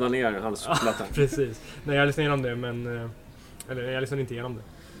 Du laddar ner hans platta. Precis. Nej, jag lyssnade igenom det, men jag lyssnade inte igenom det.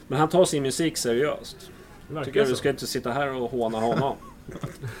 Men han tar sin musik seriöst. Tycker jag, du ska inte sitta här och håna honom.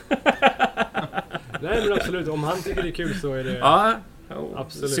 Nej, men absolut. Om han tycker det är kul så är det... Ja,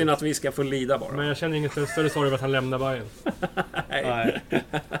 absolut. Synd att vi ska få lida bara. Men jag känner ingen större sorg över att han lämnar Bayern. Nej.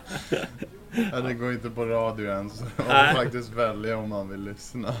 Ja, det går inte på radio ens. Man får faktiskt välja om man vill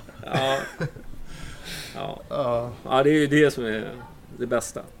lyssna. Ja, det är ju det som är det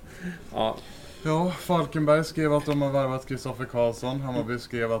bästa. Ja, Falkenberg skrev att de har värvat Kristoffer Karlsson. Hammarby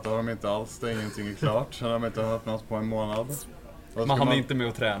skrev att de inte alls, det är ingenting är klart. Så de har inte hört något på en månad. Men han är inte med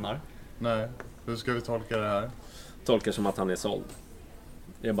och tränar. Nej, hur ska vi tolka det här? Tolkar som att han är såld.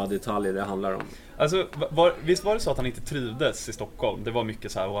 Det är bara detaljer det handlar om. Alltså, visst var det så att han inte trivdes i Stockholm? Det var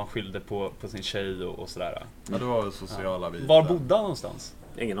mycket så här, och han skyllde på sin tjej och sådär. Ja, det var väl sociala bitar. Var bodde han någonstans?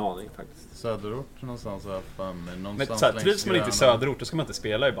 Ingen aning faktiskt. Söderort någonstans här Men så här, trivs man inte i söderort, då ska man inte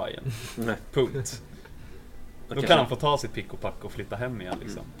spela i Bayern. Nej. Punkt. Då kan han få ta sitt pick och pack och flytta hem igen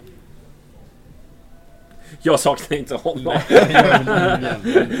liksom. Jag saknar inte honom.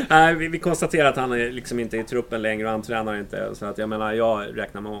 Nej, vi konstaterar att han är liksom inte i truppen längre och han tränar inte. Så att jag menar, jag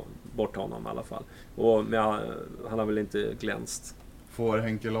räknar bort honom i alla fall. Och han har väl inte glänst. Får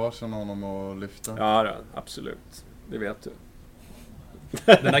Henke Larsson honom att lyfta? Ja, absolut. Det vet du.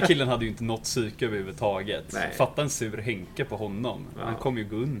 Den här killen hade ju inte något psyke överhuvudtaget. Nej. Fatta en sur Henke på honom. Ja. Han kom ju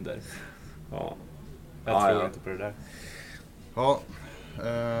gå under. Ja. Jag tror inte på det där. Ja,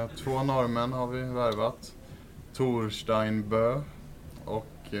 2 norrmän har vi värvat. Torstein Bö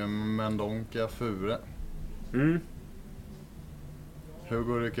och Mendonca Fure.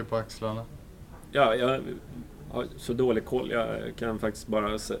 Hugo rycker på axlarna. Ja, jag har så dålig koll. Jag kan faktiskt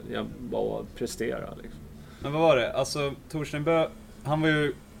bara prestera liksom. Men vad var det? Alltså Torstein Bö, han var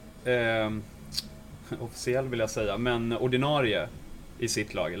ju officiell vill jag säga, men ordinarie i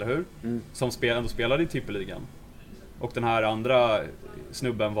sitt lag, eller hur? Som spelade i Tippeligan. Och den här andra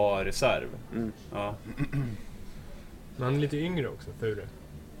snubben var reserv. Ja. Men han är lite yngre också, Fure.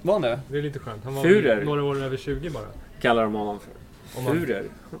 Var han det? Det är lite skönt. Han var Furer. några år över 20 bara. Kallar de honom för Furer.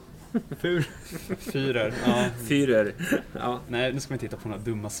 Führer. Ja. Führer. Ja. Nej, nu ska vi titta på några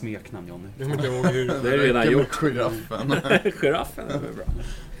dumma smeknamn, Johnny. Jag kommer inte ihåg hur... Det är redan gjort. Giraffen. Giraffen är väl bra.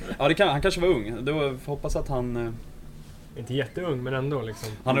 Ja, han kanske var ung. Då hoppas att han... Inte jätteung, men ändå liksom.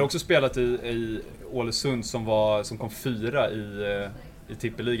 Han har också spelat i Ålesund som kom 4 i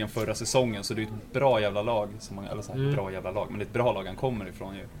tippeligan förra säsongen. Så det är ett bra jävla lag. Eller så här, bra jävla lag. Men det är ett bra lag han kommer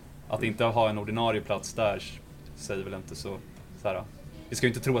ifrån ju. Att inte ha en ordinarie plats där säger väl inte så här. Vi ska ju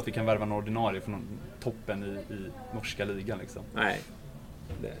inte tro att vi kan värva en ordinarie från toppen i norska ligan liksom. Nej,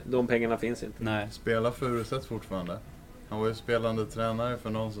 de pengarna finns inte. Nej. Spelar Furuset fortfarande? Han var ju spelande tränare för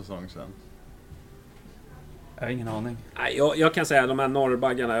någon säsong sedan. Jag har ingen aning. Nej, jag kan säga att de här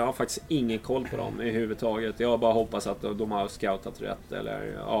norrbaggarna, jag har faktiskt ingen koll på dem i huvudtaget. Jag bara hoppas att de har scoutat rätt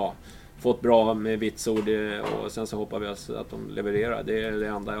eller fått bra med vitsord och sen så hoppas vi att de levererar. Det är det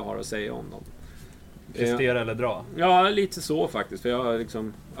enda jag har att säga om dem. Prestera eller dra? Ja, lite så faktiskt. För jag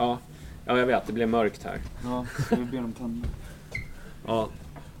liksom, jag vet, det blir mörkt här. Ja, ska vi be dem tända? Ja.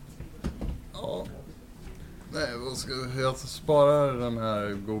 Nej, jag sparar den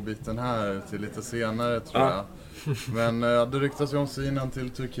här godbiten här till lite senare tror jag. Men det ryktas ju om Sinan till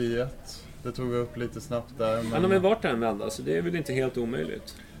Turkiet. Det tog vi upp lite snabbt där. Men Han har väl varit där en vända, så det är väl inte helt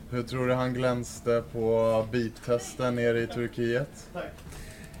omöjligt. hur tror du han glänste på beep-testen nere i Turkiet?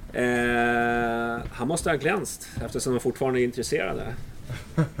 Han måste ha glänst eftersom de fortfarande är intresserade.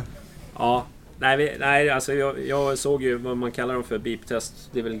 Ja. Nej, alltså jag såg ju vad man kallar dem för beep-test.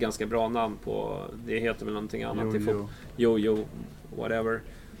 Det är väl ganska bra namn på. Det heter väl någonting annat. Jo, whatever.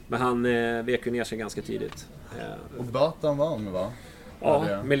 Men han vek ju ner sig ganska tidigt. Och Batan vann, va?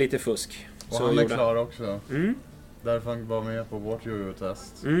 Ja, med lite fusk. Och så han är klar också. Därför han var med på vårt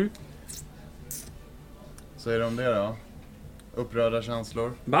jojo-test. Säger de det då? Upprörda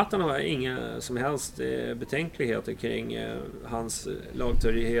känslor? Batan har inga som helst betänkligheter kring hans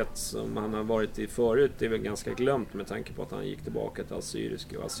lagtörighet som han har varit i förut. Det är väl ganska glömt med tanke på att han gick tillbaka till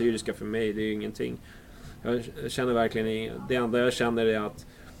assyriska. Och assyriska för mig, det är ju ingenting. Jag känner verkligen det enda jag känner är att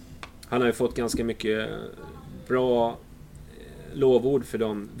han har ju fått ganska mycket bra lovord för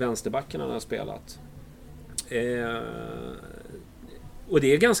de vänsterbackarna han har spelat. Och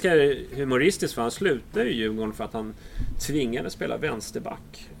det är ganska humoristiskt för han slutade i Djurgården för att han tvingade spela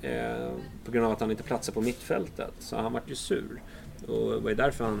vänsterback på grund av att han inte platsade på mittfältet. Så han var ju sur. Och det var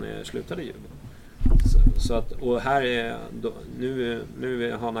därför han slutade i Djurgården. Så att, och här är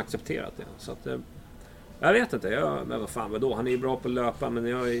nu har han accepterat det. Så att, jag vet inte, men vad fan vadå? Han är ju bra på att löpa, men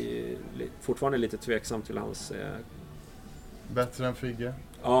jag är fortfarande lite tveksam till hans... Bättre än Figge?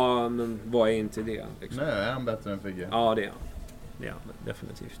 Ja, men vad är inte det? Liksom? Nej, är han bättre än Figge? Ja, det är han. Ja,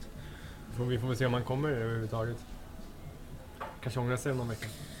 definitivt. Vi får väl se om han kommer överhuvudtaget. Kanske ångrar sig om någon vecka.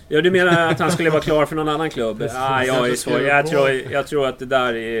 Ja, du menar att han skulle vara klar för någon annan klubb? Jag tror att det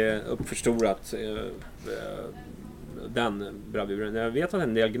där är uppförstorat. Den bravuren. Jag vet att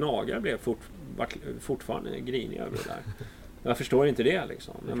en del gnagare blev fortfarande griniga över det där. Jag förstår inte det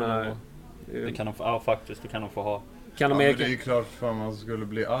liksom. Det kan de få, faktiskt, det kan de få ha. Men det är ju klart för man skulle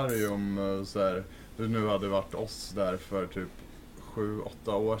bli arg om så här, det nu hade varit oss där för typ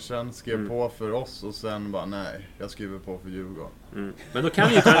 7-8 år sedan, skrev på för oss och sen bara nej, jag skriver på för Djurgården. Men då kan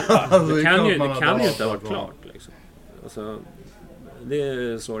ju inte ha varit klart liksom. Alltså, det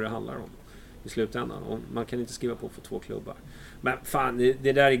är så det handlar om i slutändan. Och man kan inte skriva på för 2 klubbar. Men fan,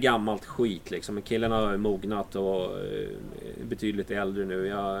 det där är gammalt skit liksom. Killarna har mognat och är betydligt äldre nu.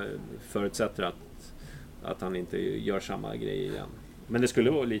 Jag förutsätter att han inte gör samma grej igen. Men det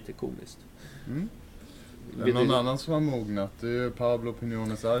skulle vara lite komiskt. Någon annan som har mognat, det är ju Pablo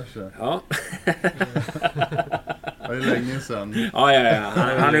Pinones Arce. Ja. Det är länge sedan. Ja.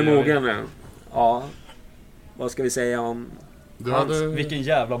 Han är mogen nu. Ja. Vad ska vi säga om Vilken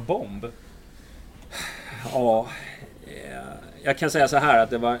jävla bomb. Ja. Jag kan säga så här att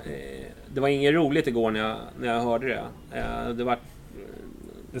det var inget roligt igår när jag hörde det.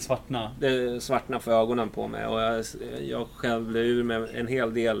 Det svartna för ögonen på mig och jag skällde ur med en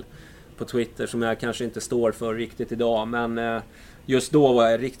hel del på Twitter som jag kanske inte står för riktigt idag, men just då var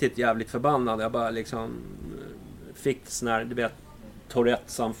jag riktigt jävligt förbannad. Jag bara liksom fick sån här, du vet,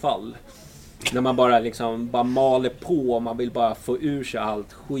 Tourettesanfall. När man bara maler på och man vill bara få ur sig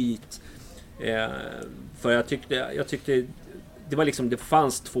allt skit. För jag tyckte det var liksom, det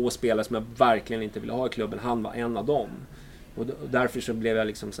fanns 2 spelare som jag verkligen inte ville ha i klubben. Han var en av dem. Och därför så blev jag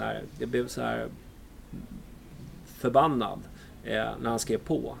liksom så här, jag blev så här förbannad när han skrev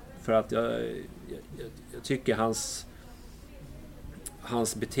på. För att jag tycker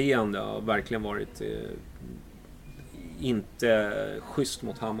hans beteende har verkligen varit inte schysst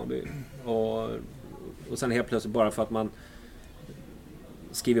mot Hammarby. Och sen helt plötsligt bara för att man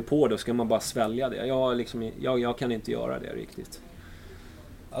skriver på det, och ska man bara svälja det. Jag kan inte göra det riktigt.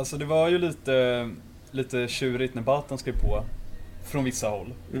 Alltså det var ju lite tjurigt när Batan skrev på från vissa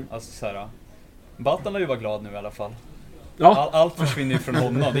håll. Alltså så här, Batan lär ju vara glad nu i alla fall. Ja. Allt försvinner ju från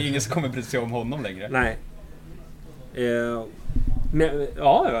honom. Det är ingen som kommer bry sig om honom längre. Nej. Men,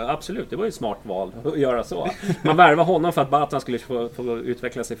 ja, absolut. Det var ju ett smart val att göra så. Man värvar honom för att Batan skulle få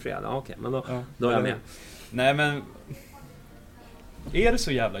utveckla sig i fred. Ja, okej, men då är jag med. Nej, men är det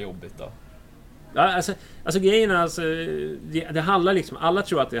så jävla jobbigt då? Ja, alltså grejen är, alltså, det handlar liksom, alla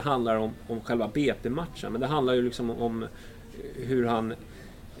tror att det handlar om själva BP-matchen, men det handlar ju liksom om hur han,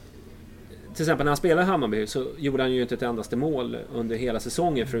 till exempel när han spelade i Hammarby så gjorde han ju inte ett endaste mål under hela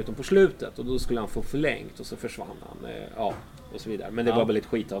säsongen förutom på slutet, och då skulle han få förlängt och så försvann han, och så vidare. Men det var väl ett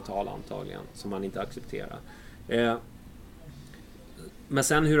skitavtal antagligen som han inte accepterade. Men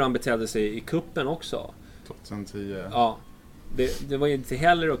sen hur han betedde sig i kuppen också. 2010. Ja. Det var ju inte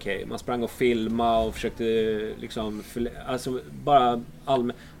heller okej. Man sprang och filmade och försökte liksom, alltså bara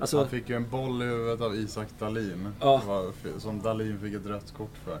allmän, alltså, han fick ju en boll i huvudet av Isak Dahlin. Ja. Som Dahlin fick ett rött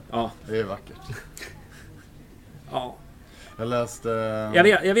kort för. Ja. Det är vackert. Ja. Jag läste...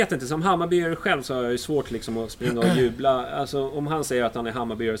 Jag vet inte, som Hammarbyare själv så har jag ju svårt liksom att springa och jubla. Alltså om han säger att han är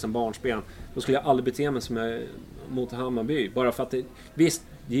Hammarbyare som barnsben, då skulle jag aldrig bete mig som jag mot Hammarby. Bara för att visst,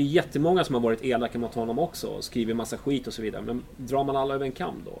 det är jättemånga som har varit elaka mot honom också och skriver massa skit och så vidare. Men drar man alla över en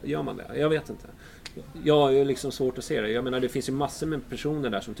kam då? Gör man det? Jag vet inte. Jag är liksom svårt att se det. Jag menar, det finns ju massor med personer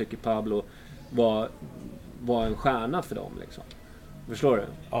där som tycker Pablo var en stjärna för dem liksom. Förstår du?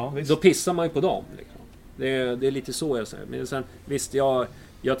 Ja, visst. Då pissar man ju på dem liksom. Det är lite så jag säger. Men sen, visst,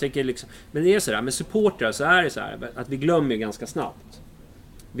 jag tänker liksom... Men det är så där, med supportrar så är det så här att vi glömmer ganska snabbt.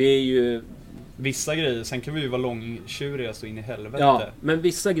 Vi är ju... Vissa grejer, sen kan vi ju vara långtjuriga så in i helvete. Ja, men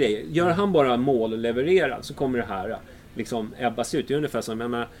vissa grejer. Gör han bara mål och levererar så kommer det här liksom ebbas ut. Det är ungefär som,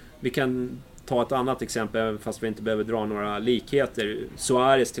 jag menar, vi kan ta ett annat exempel fast vi inte behöver dra några likheter.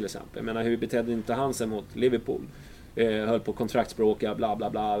 Suarez till exempel. Jag menar, hur betedde inte han sig mot Liverpool? Höll på kontraktsbråka, bla bla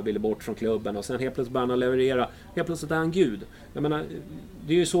bla, ville bort från klubben och sen helt plötsligt började han leverera. Helt plötsligt är han gud. Jag menar,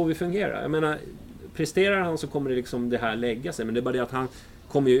 det är ju så vi fungerar. Jag menar, presterar han så kommer det liksom det här lägga sig. Men det är bara det att han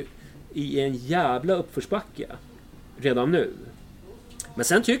kommer ju i en jävla uppförsbacke redan nu. Men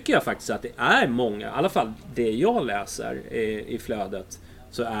sen tycker jag faktiskt att det är många, i alla fall det jag läser i flödet,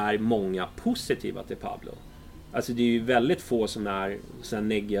 så är många positiva till Pablo. Alltså det är ju väldigt få som är så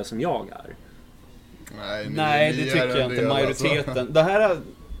neggiga som jag är. Nej, det tycker jag inte. Majoriteten.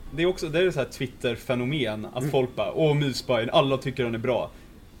 Alltså. Det är så här Twitter-fenomen att folk bara, mysbajen, alla tycker han är bra.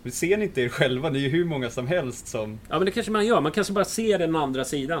 Men ser ni inte er själva? Det är ju hur många som helst som... Ja, men det kanske man gör. Man kanske bara ser den andra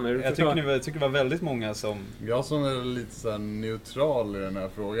sidan. Jag tycker det var väldigt många som... Jag som är lite så här neutral i den här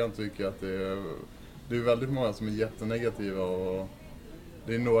frågan tycker att det är väldigt många som är jättenegativa och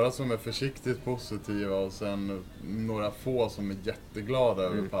det är några som är försiktigt positiva och sen några få som är jätteglada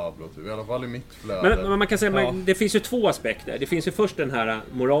över Pablo. Typ. I alla fall i mitt flöde. Men man kan säga det finns ju två aspekter. Det finns ju först den här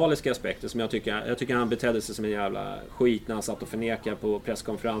moraliska aspekten som jag tycker han betedde sig som en jävla skit när han satt och förnekade på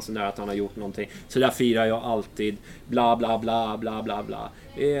presskonferensen där att han har gjort någonting. Så där firar jag alltid. Bla bla bla bla bla bla.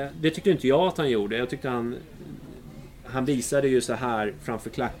 Det tyckte inte jag att han gjorde. Jag tyckte han visade ju så här framför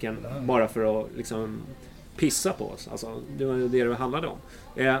klacken bara för att liksom pissa på oss. Alltså, det var det handlade om.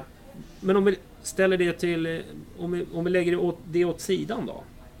 Men om vi ställer det till, om vi lägger det åt sidan då.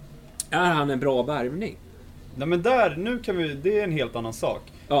 Är han en bra värvning? Nej, men det är en helt annan sak.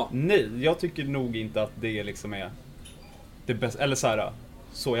 Ja. Nej, jag tycker nog inte att det liksom är det bästa, eller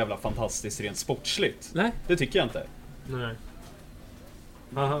så jävla fantastiskt rent sportsligt. Nej. Det tycker jag inte. Nej.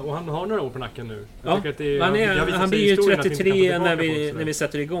 Och han har några år på nacken nu. Han blir ju 33 när vi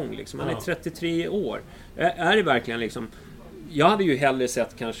sätter igång liksom. Han är 33 år. Är det verkligen liksom... Jag hade ju hellre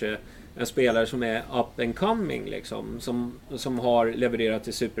sett kanske en spelare som är up and coming liksom, som har levererat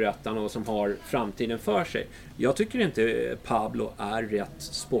till Superettan och som har framtiden för sig. Jag tycker inte Pablo är rätt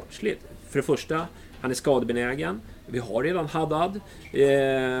sportsligt. För det första, han är skadebenägen. Vi har redan Haddad.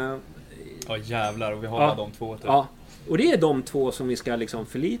 Ja jävlar, och vi har de två. Ja. Och det är de två som vi ska liksom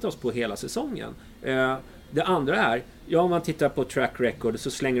förlita oss på hela säsongen. Det andra är, om man tittar på track record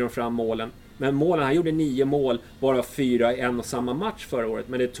så slänger de fram målen. Men målen, han gjorde 9 mål, bara 4 i en och samma match förra året.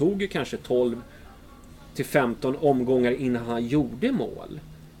 Men det tog ju kanske 12-15 omgångar innan han gjorde mål.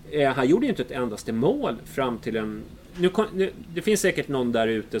 Han gjorde ju inte ett endaste mål fram till det finns säkert någon där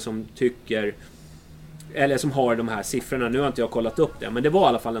ute som tycker, eller som har de här siffrorna. Nu har inte jag kollat upp det, men det var i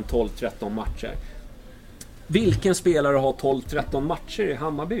alla fall en 12-13 matcher. Vilken spelare har 12-13 matcher i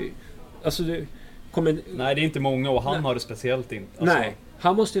Hammarby? Alltså Nej, det är inte många och han har det speciellt inte. Alltså. Nej,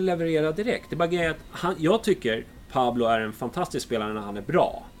 han måste leverera direkt. Det är bara grejen att jag tycker Pablo är en fantastisk spelare när han är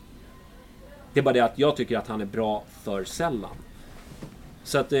bra. Det är bara det att jag tycker att han är bra för sällan.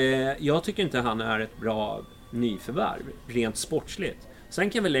 Så att jag tycker inte han är ett bra nyförvärv, rent sportsligt. Sen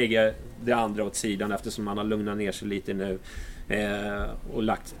kan vi lägga det andra åt sidan eftersom han har lugnat ner sig lite nu och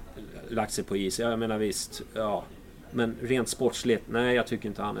lagt sig på is. Jag menar visst, ja. Men rent sportsligt, nej, jag tycker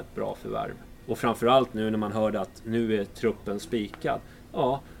inte han är ett bra förvärv. Och framförallt nu när man hörde att nu är truppen spikad.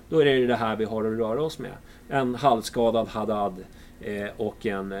 Ja, då är det här vi har att röra oss med. En halvskadad Haddad och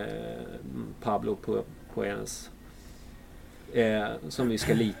en Pablo Puentes som vi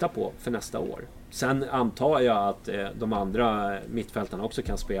ska lita på för nästa år. Sen antar jag att de andra mittfältarna också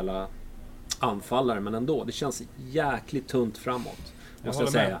kan spela anfallare, men ändå, det känns jäkligt tunt framåt, måste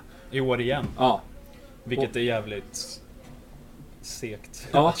jag säga. I år igen. Ja. Vilket är jävligt segt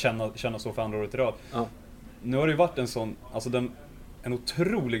ja. att känna så för andra året i rad. Ja. Nu har det ju varit en sån, alltså en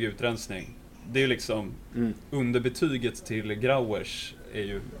otrolig utrensning. Det är ju liksom underbetyget till Grauers är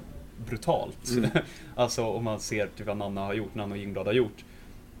ju brutalt. Alltså om man ser till vad Nanna och Ingblad har gjort.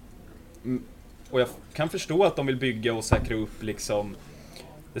 Och jag kan förstå att de vill bygga och säkra upp liksom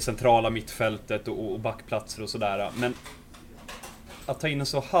det centrala mittfältet och backplatser och sådär. Men att ta in en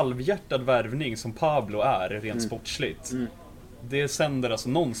så halvhjärtad värvning som Pablo är rent sportsligt. Det sänder alltså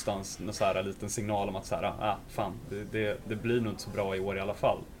någonstans en så här liten signal om att så här, fan, det blir nog inte så bra i år i alla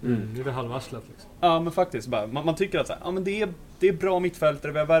fall. Det är halvarslet liksom. Ja, men faktiskt bara, man tycker att så här, men det är bra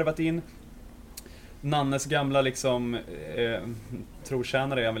mittfältare vi har värvat in. Nannes gamla liksom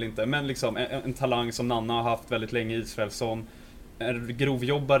trotjänare är han väl inte, men liksom en talang som Nanna har haft väldigt länge, Israelsson, en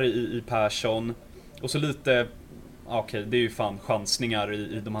grovjobbare i Persson, och så lite okej, det är ju fan chansningar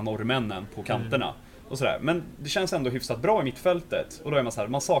i de här norrmännen på kanterna och sådär. Men det känns ändå hyfsat bra i mittfältet. Och då är man så här,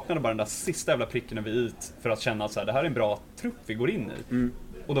 man saknade bara den där sista jävla pricken över it för att känna att så här, det här är en bra trupp vi går in i.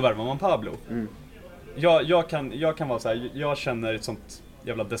 Och då värvar man Pablo. Jag kan vara så här, jag känner ett sånt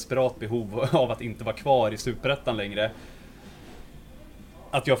jävla desperat behov av att inte vara kvar i Superettan längre.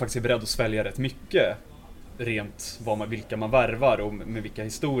 Att jag faktiskt är beredd att svälja rätt mycket rent vilka man värvar och med vilka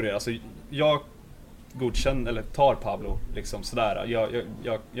historier. Alltså jag godkänner eller tar Pablo liksom sådär.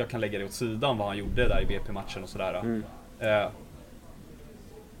 Jag kan lägga det åt sidan vad han gjorde där i BP-matchen och sådär.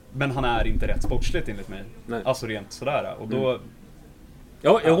 Men han är inte rätt sportsligt enligt mig. Nej. Alltså rent sådär. Och då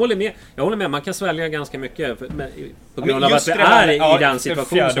ja, jag håller med. Man kan svälja ganska mycket på grund av att vi är i den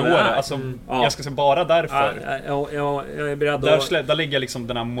situationen som vi är. Alltså, jag ska säga bara därför. Jag är beredd där ligger liksom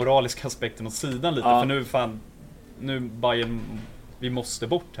den här moraliska aspekten åt sidan lite. För nu Bayern, vi måste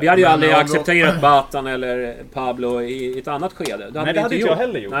bort här. Vi hade ju aldrig accepterat Batan eller Pablo i ett annat skede. Det hade inte jag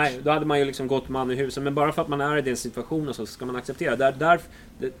heller gjort. Nej, då hade man ju liksom gått man i huset. Men bara för att man är i den situationen så ska man acceptera.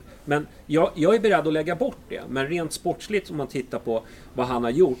 Men jag är beredd att lägga bort det. Men rent sportsligt, om man tittar på vad han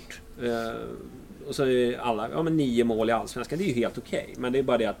har gjort, och så är alla 9 mål i Allsvenskan, det är ju helt okej. Men det är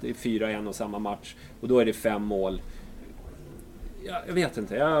bara det att det är 4-1 och samma match. Och då är det 5 mål. Jag vet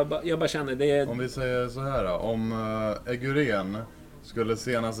inte, jag bara känner det. Om vi säger så här då, om Eguren skulle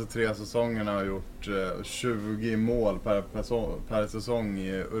senaste 3 säsongerna ha gjort 20 mål per säsong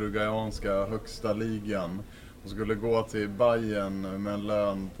i uruguayanska högsta ligan och skulle gå till Bayern med en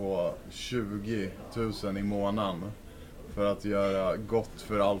lön på 20 000 i månaden för att göra gott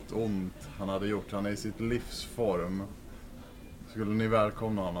för allt ont han hade gjort. Han är i sitt livsform. Skulle ni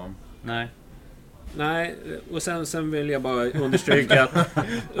välkomna honom? Nej, och sen vill jag bara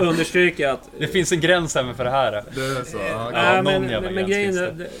understryka att det finns en gräns även för det här. Det är så. Men grejen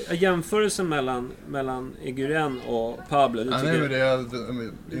är jämförelsen mellan Eguren och Pablo. Men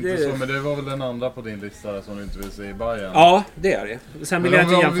det var väl den andra på din lista som du inte vill se i Bayern. Ja, det är det. Sen vill jag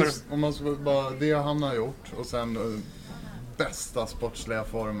inte jämföra. Om man skulle bara det han har gjort och sen bästa sportsliga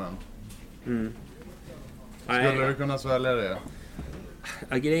formen. Skulle du kunna svälja det?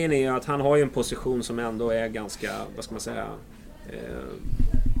 Ja, grejen är ju att han har ju en position som ändå är ganska, vad ska man säga,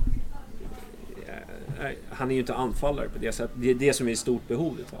 han är ju inte anfallare på det sättet. Det är det som är i stort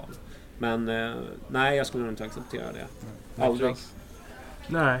behov av. Men nej, jag skulle nog inte acceptera det. Aldrig.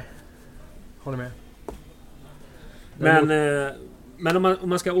 Nej, håller med. Men om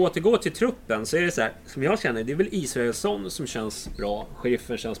man ska återgå till truppen så är det så här, som jag känner, det är väl Israelsson som känns bra,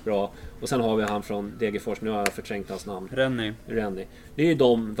 Sheriffen känns bra, och sen har vi han från Degerfors, nu har jag förträngt hans namn. Rennie. Det är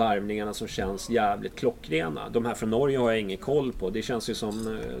de värvningarna som känns jävligt klockrena. De här från Norge har jag ingen koll på. Det känns ju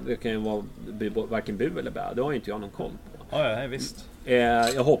som, det kan ju vara varken bu eller bä. Det har inte jag någon koll på. Ja, visst.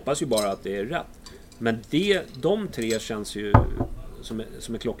 Jag hoppas ju bara att det är rätt. Men de 3 känns ju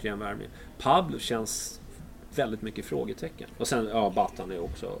som är klockren värvning. Pablo känns väldigt mycket frågetecken. Och sen, Batan är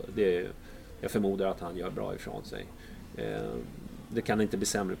också, jag förmodar att han gör bra ifrån sig. Det kan inte bli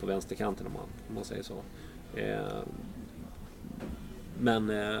sämre på vänsterkanten om man säger så. Men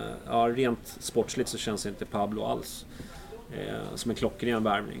ja, rent sportsligt så känns inte Pablo alls som en klockren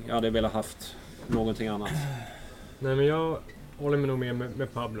värvning. Jag hade velat haft någonting annat. Nej, men jag håller mig nog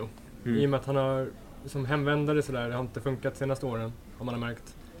med Pablo. I och med att han har som hemvändare sådär, det har inte funkat senaste åren, om man har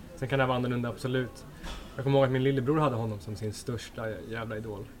märkt. Sen kan det vara annorlunda, absolut. Jag kommer ihåg att min lillebror hade honom som sin största jävla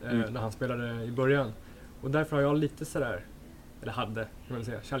idol när han spelade i början. Och därför har jag lite sådär, eller hade, kan man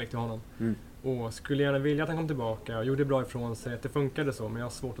säga, kärlek till honom. Och skulle gärna vilja att han kom tillbaka och gjorde bra ifrån sig, att det funkade så, men jag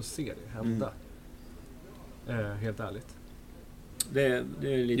har svårt att se det hända. Helt ärligt. Det är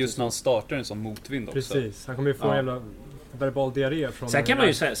lite just när han startar en sån motvind också. Precis, han kommer ju få en jävla verbal diarré från... Sen kan man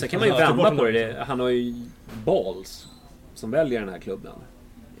ju vända på det. Han har ju balls som väljer den här klubben.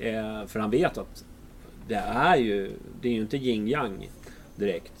 För han vet att det är ju inte yin-yang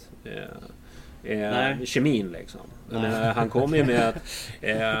direkt. Kemin liksom. Han kommer ju med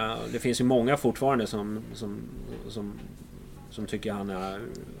det finns ju många fortfarande som tycker han är,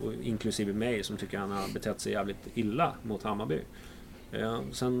 inklusive mig, som tycker han har betett sig jävligt illa mot Hammarby.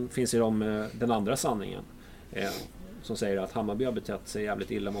 Sen finns ju den andra sanningen som säger att Hammarby har betett sig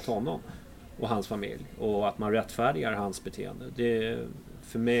jävligt illa mot honom och hans familj, och att man rättfärdigar hans beteende. Det,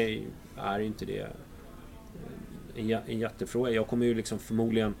 för mig är inte det en jättefråga. Jag kommer ju liksom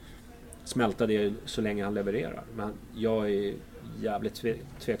förmodligen smälta det så länge han levererar, men jag är jävligt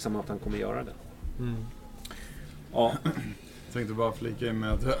tveksam att han kommer göra det. Ja. Jag tänkte bara flika in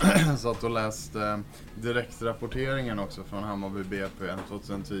med att jag satt och läste direktrapporteringen också från Hammarby BP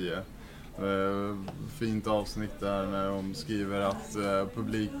 2010. Fint avsnitt där när de skriver att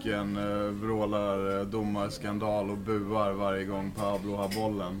publiken vrålar domarskandal och buar varje gång Pablo har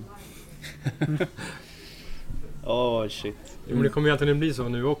bollen. Shit. Men det kommer ju alltid bli så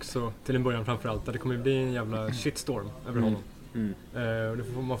nu också, till en början framförallt, där det kommer bli en jävla shitstorm över honom.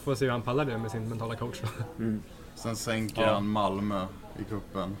 Och man får se hur han pallar det med sin mentala coach. Sen sänker han Malmö i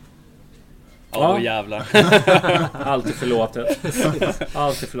kuppen. Jävlar. Alltid förlåtet.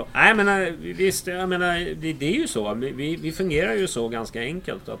 Alltid förlåt. Nej, men visst, jag menar, det är ju så. Vi fungerar ju så ganska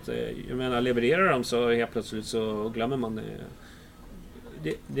enkelt att jag menar, levererar de så helt plötsligt så glömmer man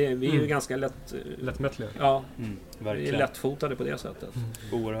det. Vi är ju ganska lättmättliga. Ja, verkligen. Vi är lättfotade på det sättet.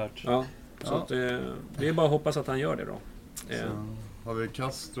 Oerhört. Ja, så att, det är bara att hoppas att han gör det då. Har vi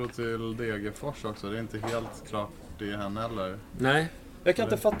Castro till Degerfors också? Det är inte helt klart det än heller. Nej. Jag kan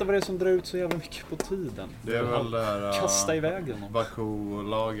inte fatta vad det är som drar ut så jävla mycket på tiden. Det är väl det här kasta iväg den.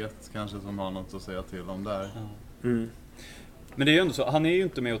 Baku-laget kanske som har något att säga till om där. Men det är ju ändå så, han är ju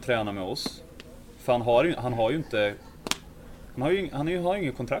inte med och tränar med oss. För han har ju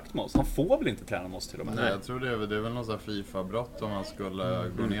inget kontrakt med oss. Han får väl inte träna med oss till och med. Nej, jag tror det är väl något sån här FIFA-brott om han skulle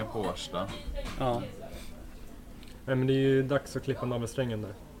gå ner på Årsta. Ja. Nej, men det är ju dags att klippa navelsträngen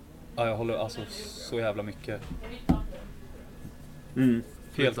där. Ja, jag håller alltså så jävla mycket.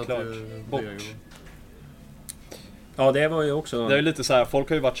 Helt klart. Bort. Ja, det var ju också... Det är lite så här, folk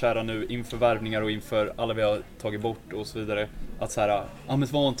har ju varit så här nu inför värvningar och inför alla vi har tagit bort och så vidare. Att så här, men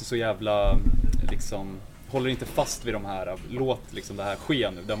var inte så jävla liksom, håller inte fast vid de här, låt liksom det här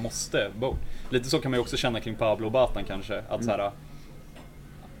ske nu, det måste bort. Lite så kan man ju också känna kring Pablo och Batan kanske, att så här,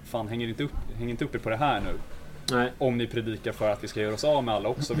 fan hänger inte upp er på det här nu. Nej. Om ni predikar för att vi ska göra oss av med alla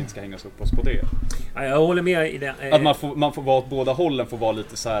också, vi inte ska hänga upp oss på det. Ja, jag håller med i det. Att man får vara åt båda hållen, får vara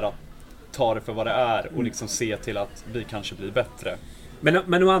lite så här att ta det för vad det är och liksom se till att vi kanske blir bättre.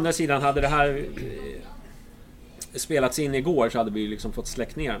 Men å andra sidan, hade det här spelats in igår så hade vi liksom fått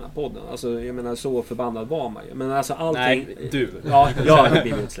släckt ner den här podden. Alltså, jag menar, så förbannad var man ju. Men alltså allting... Nej, du. Ja, jag hade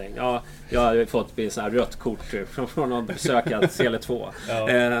blivit utslängd. Ja, jag hade fått ett så här rött kort från någon besökare Tele2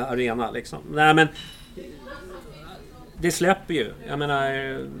 arena liksom. Nej, men det släpper ju. Jag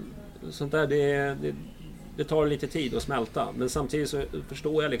menar, sånt där, det tar lite tid att smälta. Men samtidigt så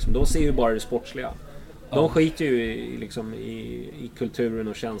förstår jag liksom, de ser ju bara det sportsliga. De skiter ju i kulturen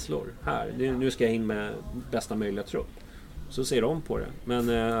och känslor. Här, nu ska jag in med bästa möjliga trupp. Så ser de på det. Men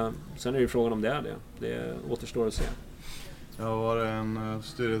sen är det frågan om det är det. Det återstår att se. Ja, var det en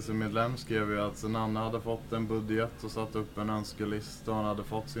styrelsemedlem skrev ju att Nanne hade fått en budget och satt upp en önskelista och han hade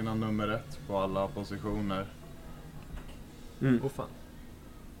fått sina nummer 1 på alla positioner. Fan.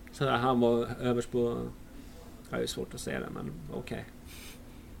 Så där, han var överst på... Det är svårt att säga det, men okej.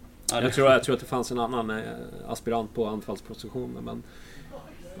 Jag tror att det fanns en annan aspirant på anfallspositionen, men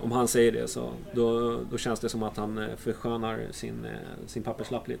om han säger det så då känns det som att han förskönar sin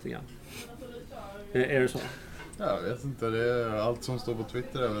papperslapp lite grann. Är det så? Jag vet inte, allt som står på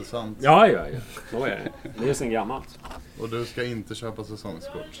Twitter är väl sant. Ja. Så är det. Det är sen gammalt. Och du ska inte köpa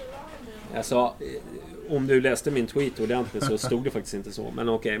säsongskort. Alltså, om du läste min tweet ordentligt så stod det faktiskt inte så. Men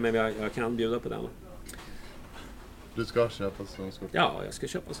okej, men jag kan bjuda på den. Du ska köpa säsongskort? Ja, jag ska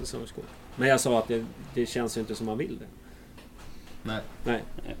köpa säsongskort. Men jag sa att det känns ju inte som man vill det. Nej.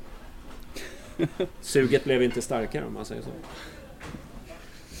 Suget blev inte starkare om man säger så.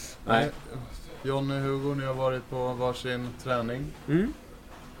 Nej. Johnny, Hugo, ni har varit på varsin träning.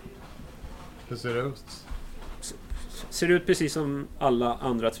 Hur ser det ut? Ser ut precis som alla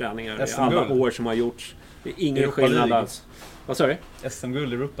andra träningar i SM-guld. alla år som har gjorts. Det är ingen Europa skillnad League. alls. Vad sa du?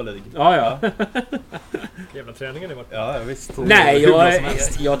 SM-guld i Europa League. Ja. Jävla träningen det var. Ja, visst. Nej,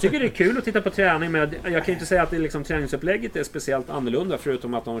 jag tycker det är kul att titta på träning, men jag kan inte säga att det liksom, träningsupplägget är speciellt annorlunda,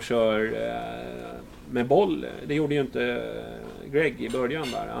 förutom att de kör med boll. Det gjorde ju inte Greg i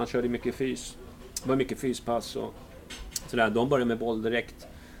början där. Han körde mycket fys. Det var mycket fyspass och sådär. De börjar med boll direkt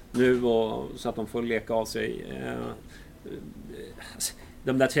nu, och så att de får leka av sig.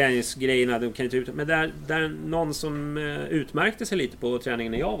 De där träningsgrejerna, de kan inte ut. Men där någon som utmärkte sig lite på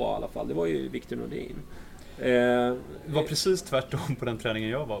träningen när jag var i alla fall, det var ju Victor Nordin. Det var precis tvärtom på den träningen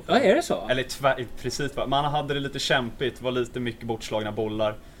jag var på. Ja, är det så? Eller precis, man hade det lite kämpigt, var lite mycket bortslagna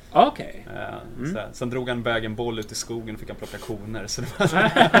bollar. Okej. Sen drog han en boll ut i skogen och fick han plocka koner. Så det var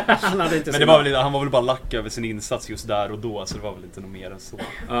Han hade inte men det var väl, han var väl bara lack över sin insats just där och då, så det var väl inte något mer än så.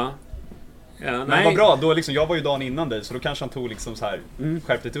 Ja. Men det var bra, då liksom, jag var ju dagen innan dig, så då kanske han tog liksom så här,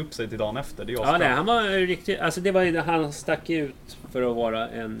 skärpte lite upp sig till dagen efter. Det är ja, nej, han var riktigt, alltså det var ju, han stack ut för att vara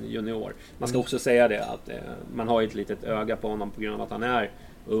en junior. Man ska också säga det att man har ju ett litet öga på honom på grund av att han är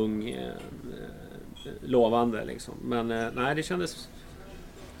ung, lovande liksom. Men nej,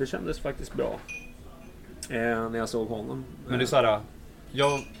 det kändes faktiskt bra när jag såg honom. Men det är så här,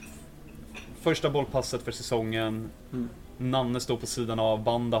 första bollpasset för säsongen. Nanne står på sidan av,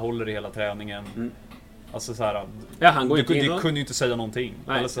 Banda håller i hela träningen. Alltså så här, ja, han går inte in du kunde ju inte säga någonting.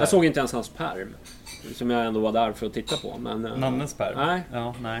 Nej, jag såg inte ens hans perm, som jag ändå var där för att titta på. Men Nannes perm? Nej.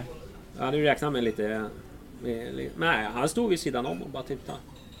 Ja, nej. Jag hade ju räknat med lite. Nej, han stod vid sidan om och bara tittade.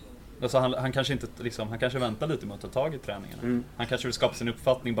 Alltså han kanske inte liksom, han kanske väntar lite med att ta tag i träningarna. Han kanske vill skapa sin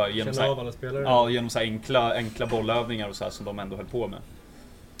uppfattning bara genom så här, ja, genom så här enkla bollövningar och så här som de ändå höll på med.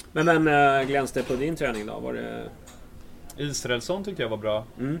 Men vem glänste på din träning då? Var det Israelsson tyckte jag var bra.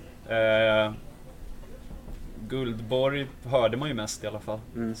 Guldborg hörde man ju mest i alla fall.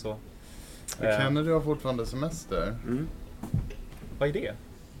 Så. Kennedy har fortfarande semester. Vad är det?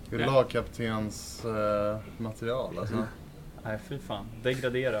 Det är lagkaptens material alltså. Nej, fy fan.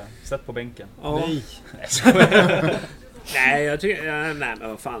 Degradera. Sätt på bänken. Ja. Nej, jag tycker... Nej, men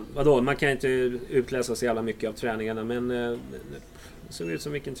vad fan. Vadå? Man kan inte utläsa så jävla mycket av träningarna, men det ser ut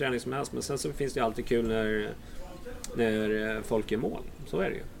som vilken träning som helst. Men sen så finns det alltid kul när folk är mål. Så är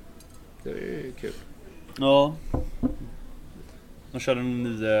det ju. Det är ju kul. Ja. De körde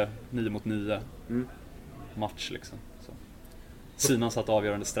en 9 mot 9 match liksom. Så. Sinan satt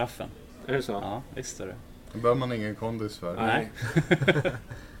avgörande straffen. Är det så? Ja, visst är det. Det behöver man ingen kondis för. Nej.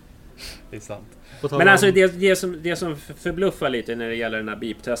 Det är sant. Men alltså det som förbluffar lite när det gäller den här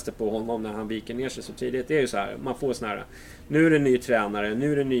beep-testet på honom när han viker ner sig så tidigt, det är ju så här, man får sån här, nu är det en ny tränare,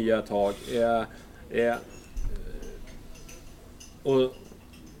 nu är det nya tag,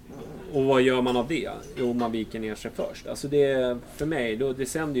 och vad gör man av det? Jo, man viker ner sig först. Alltså det, för mig, då, det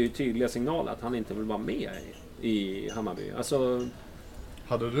sänder ju tydliga signaler att han inte vill vara med i Hammarby. Alltså,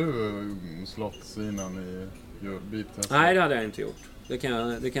 hade du slått Sinan i beep-testet? nej, det hade jag inte gjort. Det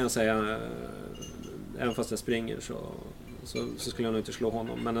kan jag säga. Även fast jag springer så skulle jag nog inte slå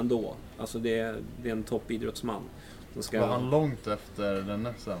honom. Men ändå. Alltså det är en toppidrottsman. Var han långt efter den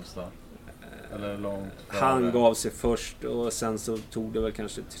näst sämsta? Eller långt före? Han gav sig först och sen så tog det väl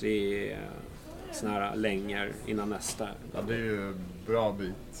kanske 3 såna här längor innan nästa. Ja, det är ju bra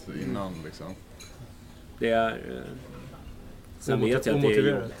bit innan liksom. Det är... Sen vet jag att det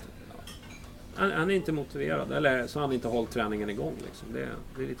är jobbigt. Han är inte motiverad, eller så har han inte hållit träningen igång liksom.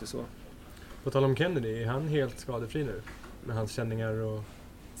 Det är lite så. På tal om Kennedy, är han helt skadefri nu? Med hans känningar och...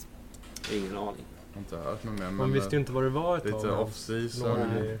 Ingen aning. Jag har inte hört något mer. Man visste ju inte vad det var ett tag. Lite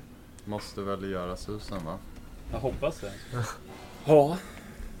off-season måste väl göra susen, va? Jag hoppas det. Ja.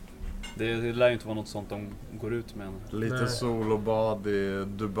 Det lär ju inte vara något sånt de går ut med. Lite sol och bad i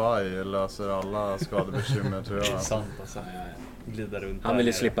Dubai löser alla skadebekymmer, tror jag. Det är sant alltså. Glida runt. Han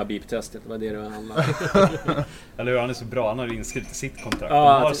ville slippa beep-testet, det var det handlade. Eller hur, han är så bra, han har inskrivet i sitt kontrakt.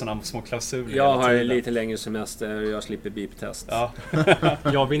 Ja, han har sådana små klausuler. Jag har lite längre semester och jag slipper beep-test. Ja.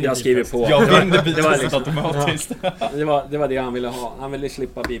 Jag skriver på. Jag vinner beep-testet automatiskt. Det var det han ville ha. Han ville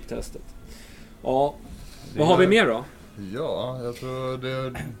slippa beep-testet. Ja. Vad har vi mer då? Ja, jag tror det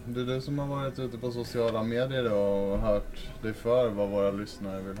är det som har varit ute på sociala medier och hört det för vad våra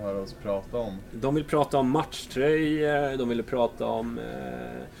lyssnare vill höra oss prata om. De vill prata om matchtröjor, de vill prata om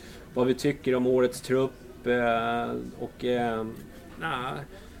vad vi tycker om årets trupp,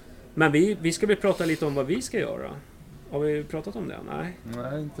 Men vi ska väl prata lite om vad vi ska göra. Har vi pratat om det?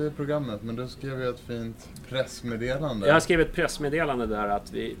 Nej, inte i programmet, men du skrev ju ett fint pressmeddelande. Jag har skrivit ett pressmeddelande där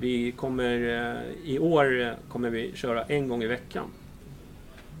att vi kommer i år kommer vi köra en gång i veckan.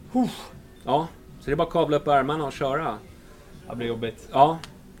 Ja, så det är bara att kavla upp ärmarna och köra. Det blir jobbigt. Ja,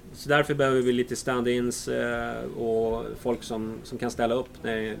 så därför behöver vi lite stand-ins och folk som kan ställa upp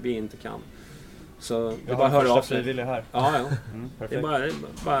när vi inte kan. Så det är bara att höra av sig. Frivillig här. Ja. Det Perfekt.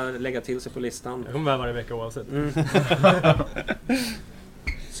 är bara lägga till sig på listan. Jag kommer med varje vecka oavsett.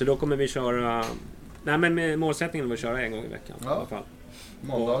 Så då kommer vi köra... Nej, men med målsättningen var att köra en gång i veckan i alla fall.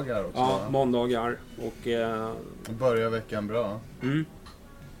 Måndagar också. Ja, måndagar. Och... börjar veckan bra. Det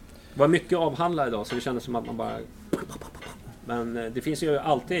var mycket avhandla idag så det kändes som att man bara... Men det finns ju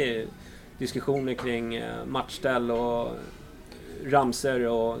alltid diskussioner kring matchställ och ramser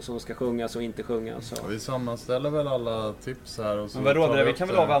och som ska sjungas och inte sjungas. Så. Vi sammanställer väl alla tips här. Och så Men vadå, vi kan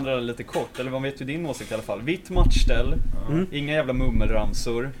väl avhandla det lite kort, eller vad vet ju din åsikt i alla fall. Vitt matchställ, inga jävla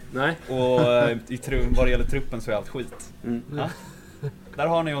mummelramsor. Nej. Och vad det gäller truppen så är allt skit. Ja? Där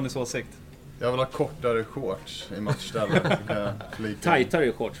har ni Johnnys åsikt. Jag vill ha kortare shorts i matchstället.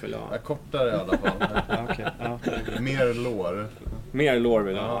 Tajtare shorts vill jag ha. Ja, kortare i alla fall. Okay. Ja. Mer lår. Mer lår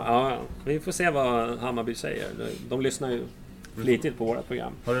vill jag ha. Ja. Vi får se vad Hammarby säger. De lyssnar ju flitigt på våra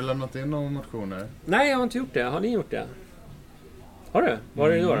program. Har du lämnat in några motioner? Nej, jag har inte gjort det. Har ni gjort det? Har du?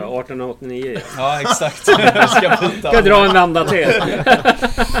 Vad är det då? 1889? Ja, exakt. Ska jag dra en vända till?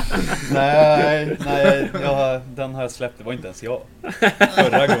 Nej, den har jag släppt. Det var inte ens jag.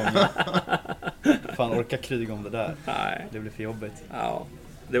 Förra gången. Fan, orka krig om det där. Nej. Det blir för jobbigt. Ja.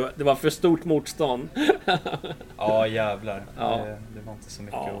 Det var för stort motstånd. Ja, jävlar. Ja. Det var inte så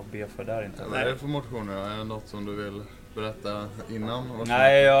mycket att be för där inte. Vad är det för motioner? Är det något som du vill berätta innan?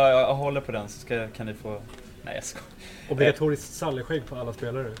 Nej, jag håller på den så kan ni få... Nej, jag ska. Obligatoriskt salleskägg på alla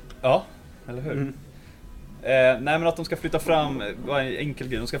spelare. Ja, eller hur? Nej, men att de ska flytta fram, vad är en enkel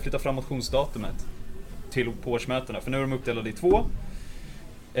grej, de ska flytta fram motionsdatumet på årsmötena. För nu är de uppdelade i 2.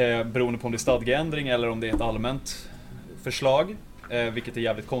 Beroende på om det är stadgeändring eller om det är ett allmänt förslag. Vilket är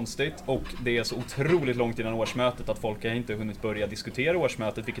jävligt konstigt. Och det är så otroligt långt innan årsmötet att folk har inte hunnit börja diskutera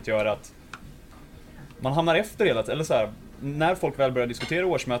årsmötet. Vilket gör att man hamnar efter hela tiden. Eller så här, när folk väl börjar diskutera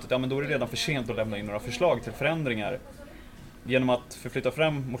årsmötet, ja men då är det redan för sent att lämna in några förslag till förändringar. Genom att förflytta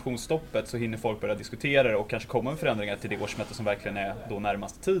fram motionsstoppet så hinner folk börja diskutera det och kanske komma med förändringar till det årsmöte som verkligen är då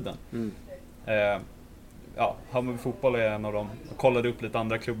närmaste tiden. Hammarby fotboll är en av dem. Jag kollade upp lite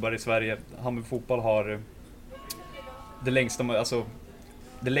andra klubbar i Sverige. Hammarby fotboll har det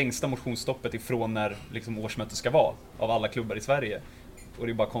längsta motionsstoppet ifrån när liksom årsmötet ska vara av alla klubbar i Sverige. Och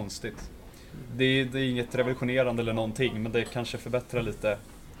det är bara konstigt. Det är inget revolutionerande eller någonting, men det kanske förbättrar lite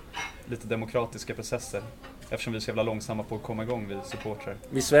demokratiska processer. Eftersom vi är så jävla långsamma på att komma igång, vi supportrar.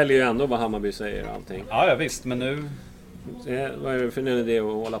 Vi sväljer ju ändå vad Hammarby säger och allting. Ja, visst, men nu... Vad är det för en idé att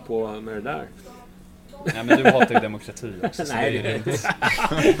hålla på med det där? Nej, men du hatar ju demokrati också. Nej, det är inte.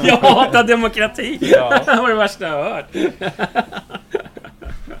 Jag hatar demokrati! Ja. Det var det värsta jag har hört.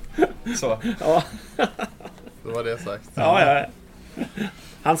 Så. Ja. Då var det sagt. Ja.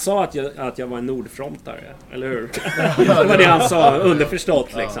 Han sa att jag var en nordfrontare, eller hur? Det var det han sa,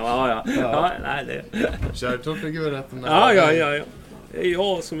 underförstått liksom. Ja, nej, det... Kärtorp ligger väl rätt den där. Ja. Det är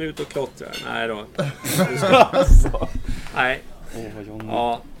jag som är ute och klottrar. Nej då. Nej.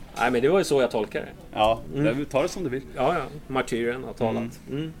 Ja. Nej, men det var ju så jag tolkar det. Ja, ta det som du vill. Ja. Martyren har talat.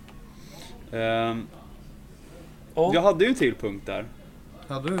 Jag hade ju en till punkt där.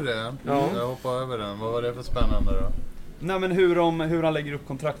 Hade du det? Ja. Jag hoppade över den. Vad var det för spännande då? Nej, men hur han lägger upp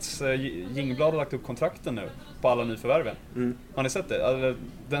Jingblad har lagt upp kontrakten nu på alla nyförvärven. Har ni sett det? Alltså,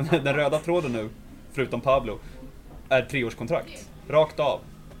 den röda tråden nu, förutom Pablo, är 3-årskontrakt. Rakt av.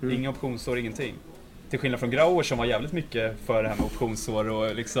 Inga optionsår, ingenting. Till skillnad från Grauer som var jävligt mycket för det här med optionsår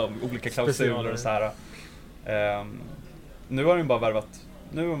och liksom olika klausuler och så här. Nu har de bara värvat.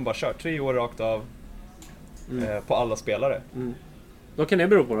 Nu har de bara kört 3 år rakt av på alla spelare. Vad kan det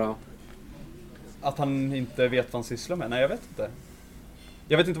bero på då? Att han inte vet vad han sysslar med? Nej, jag vet inte.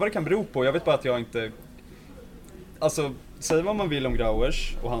 Jag vet inte vad det kan bero på. Jag vet bara att jag inte... Alltså, säg vad man vill om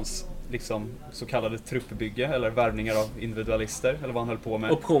Grauers och hans liksom så kallade truppbygge eller värvningar av individualister eller vad han höll på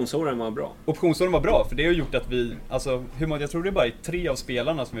med. Optionsåren var bra. Optionsåren var bra, för det har gjort att vi... Alltså, jag tror det är bara 3 av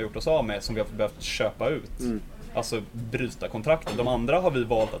spelarna som vi har gjort oss av med som vi har behövt köpa ut. Alltså, bryta kontrakten. De andra har vi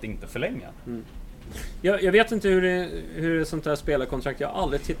valt att inte förlänga. Jag vet inte hur sånt där spelarkontrakt... Jag har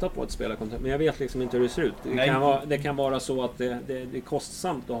aldrig tittat på ett spelarkontrakt, men jag vet liksom inte hur det ser ut. Det kan vara så att det är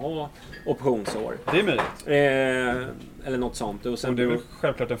kostsamt att ha optionsår. Det är möjligt. Eller något sånt. Och det är väl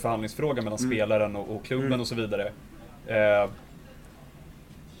självklart en förhandlingsfråga mellan spelaren och klubben och så vidare.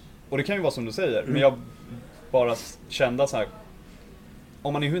 Och det kan ju vara som du säger, men jag bara kände så här...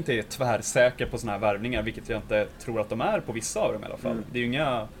 Om man ju inte är tvärsäker på såna här värvningar, vilket jag inte tror att de är på vissa av dem i alla fall. Det är ju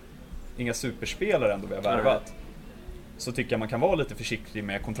inga superspelare ändå vi har värvat. Så tycker jag man kan vara lite försiktig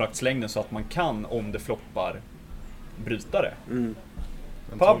med kontraktslängden så att man kan, om det floppar, bryta det.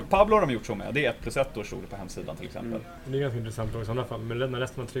 Pablo har de gjort så med. Det är 1+1 år stod det på hemsidan till exempel. Det är ganska intressant också i sådana fall. Men när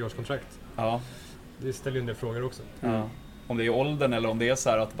resten har 3-årskontrakt. Ja. Det ställer ju en del frågor också. Ja. Om det är åldern eller om det är så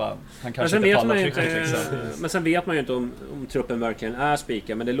här att bara, han kanske inte pallar trycket. Men sen vet man ju inte om truppen verkligen är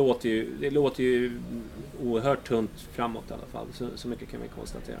spikad. Men det låter ju oerhört tunt framåt i alla fall. Så mycket kan vi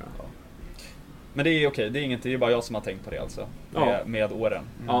konstatera. Ja. Men det är okej, det är inget, det är bara jag som har tänkt på det alltså. Med åren.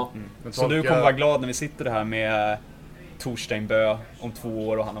 Ja. Så du kommer vara glad när vi sitter här med Torstein Bö om 2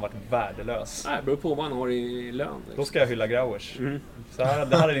 år och han har varit värdelös. Nej, det beror på vad han har i lön. Liksom. Då ska jag hylla Grauers. Så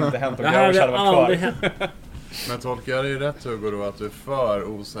det hade inte hänt om Grauers hade varit kvar. Men tolkar jag det rätt, Hugo, då att du är för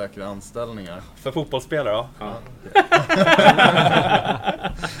osäkra anställningar? För fotbollsspelare, ja.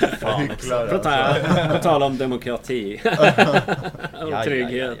 På tal om demokrati. Och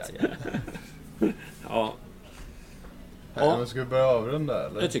trygghet. Ja. Men ska vi börja avrunda,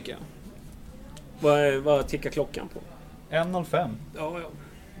 eller? Det tycker jag. Vad tickar klockan på? 1:05. Ja.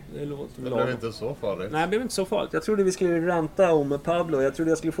 Det låter blev inte så farligt. Nej, det blev inte så farligt. Jag trodde vi skulle ranta om Pablo. Jag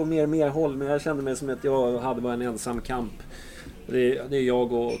trodde jag skulle få mer håll. Men jag kände mig som att jag hade bara en ensam kamp. Det är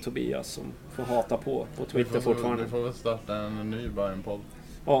jag och Tobias som får hata på Twitter fortfarande. Vi får väl starta en ny Bayern-podd.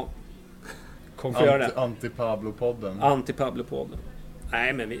 Ja. Anti-Pablo-podden. Anti-Pablo-podden.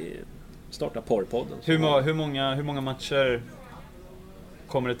 Nej, men vi startar porrpodden. Hur många matcher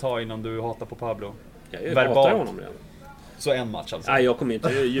kommer det ta innan du hatar på Pablo? Jag hatar honom redan. Så en match alltså? Nej, jag kommer inte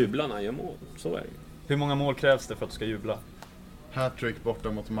jubla när jag gör mål. Så är det. Hur många mål krävs det för att du ska jubla? Hattrick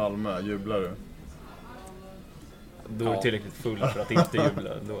borta mot Malmö, jublar du? Då är du tillräckligt full för att inte jubla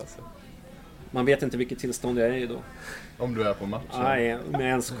då alltså. Man vet inte vilket tillstånd jag är i då. Om du är på matchen? Nej, om jag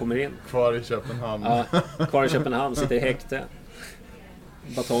ens kommer in. Kvar i Köpenhamn. Ja, kvar i Köpenhamn, sitter i häkte.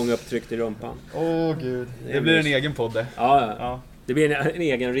 Batong upptryckt i rumpan. Åh gud. Det blir en egen podd det. Ja. Det blir en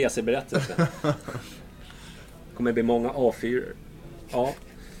egen reseberättelse. Det kommer bli många A4. Ja.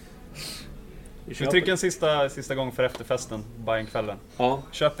 Vi trycker en sista gång för efterfesten, Bayern-kvällen. Ja.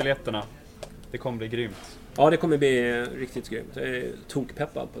 Köp biljetterna. Det kommer bli grymt. Ja, det kommer bli riktigt grymt. Jag är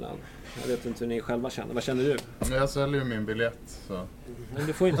tokpeppad på den. Jag vet inte hur ni själva känner. Vad känner du? Jag säljer ju min biljett. Så. Men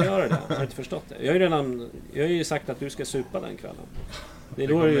du får inte göra det. Jag har inte förstått det. Jag har ju sagt att du ska supa den kvällen. Det är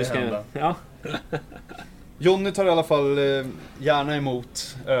då du ska... Ja. Jonny tar i alla fall gärna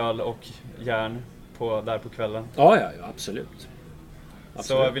emot öl och järn där på kvällen. Ja, absolut.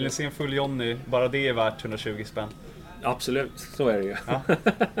 Så vill ni se en full Jonny, bara det är värt 120 spänn. Absolut, så är det ju. Ja.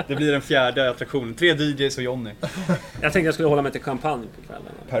 Det blir den 4:e attraktionen. 3 DJs och Jonny. Jag tänkte jag skulle hålla mig till champagne på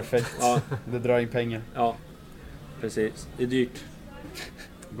kvällen. Perfekt. Ja. Det drar in pengar. Ja, precis. Det är dyrt.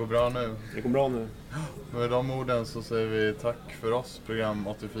 Det går bra nu. Det går bra nu. Med de orden så säger vi tack för oss, program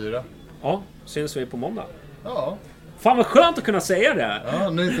 84. Ja, syns vi på måndag. Ja. Fan vad skönt att kunna säga det. Ja,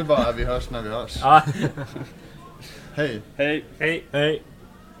 nu inte bara vi hörs när vi hörs. Ja. Hej. Hej. Hej. Hej.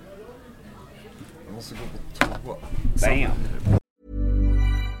 Jag måste gå på toa. Bam.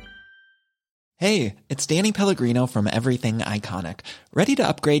 Hey, it's Danny Pellegrino from Everything Iconic. Ready to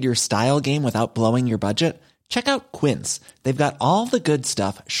upgrade your style game without blowing your budget? Check out Quince. They've got all the good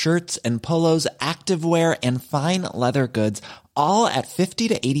stuff, shirts and polos, activewear and fine leather goods, all at 50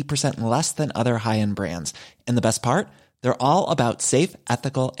 to 80% less than other high-end brands. And the best part? They're all about safe,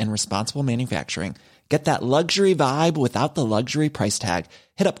 ethical, and responsible manufacturing. Get that luxury vibe without the luxury price tag.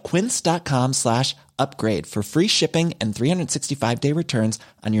 Hit up quince.com/upgrade for free shipping and 365-day returns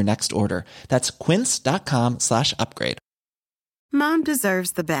on your next order. That's quince.com/upgrade. Mom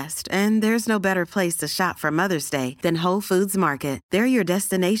deserves the best, and there's no better place to shop for Mother's Day than Whole Foods Market. They're your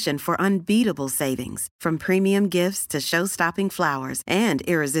destination for unbeatable savings, from premium gifts to show-stopping flowers and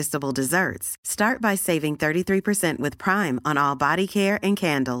irresistible desserts. Start by saving 33% with Prime on all body care and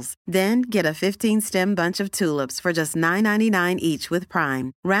candles. Then get a 15-stem bunch of tulips for just $9.99 each with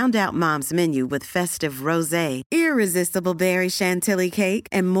Prime. Round out Mom's menu with festive rosé, irresistible berry chantilly cake,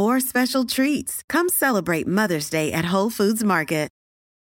 and more special treats. Come celebrate Mother's Day at Whole Foods Market.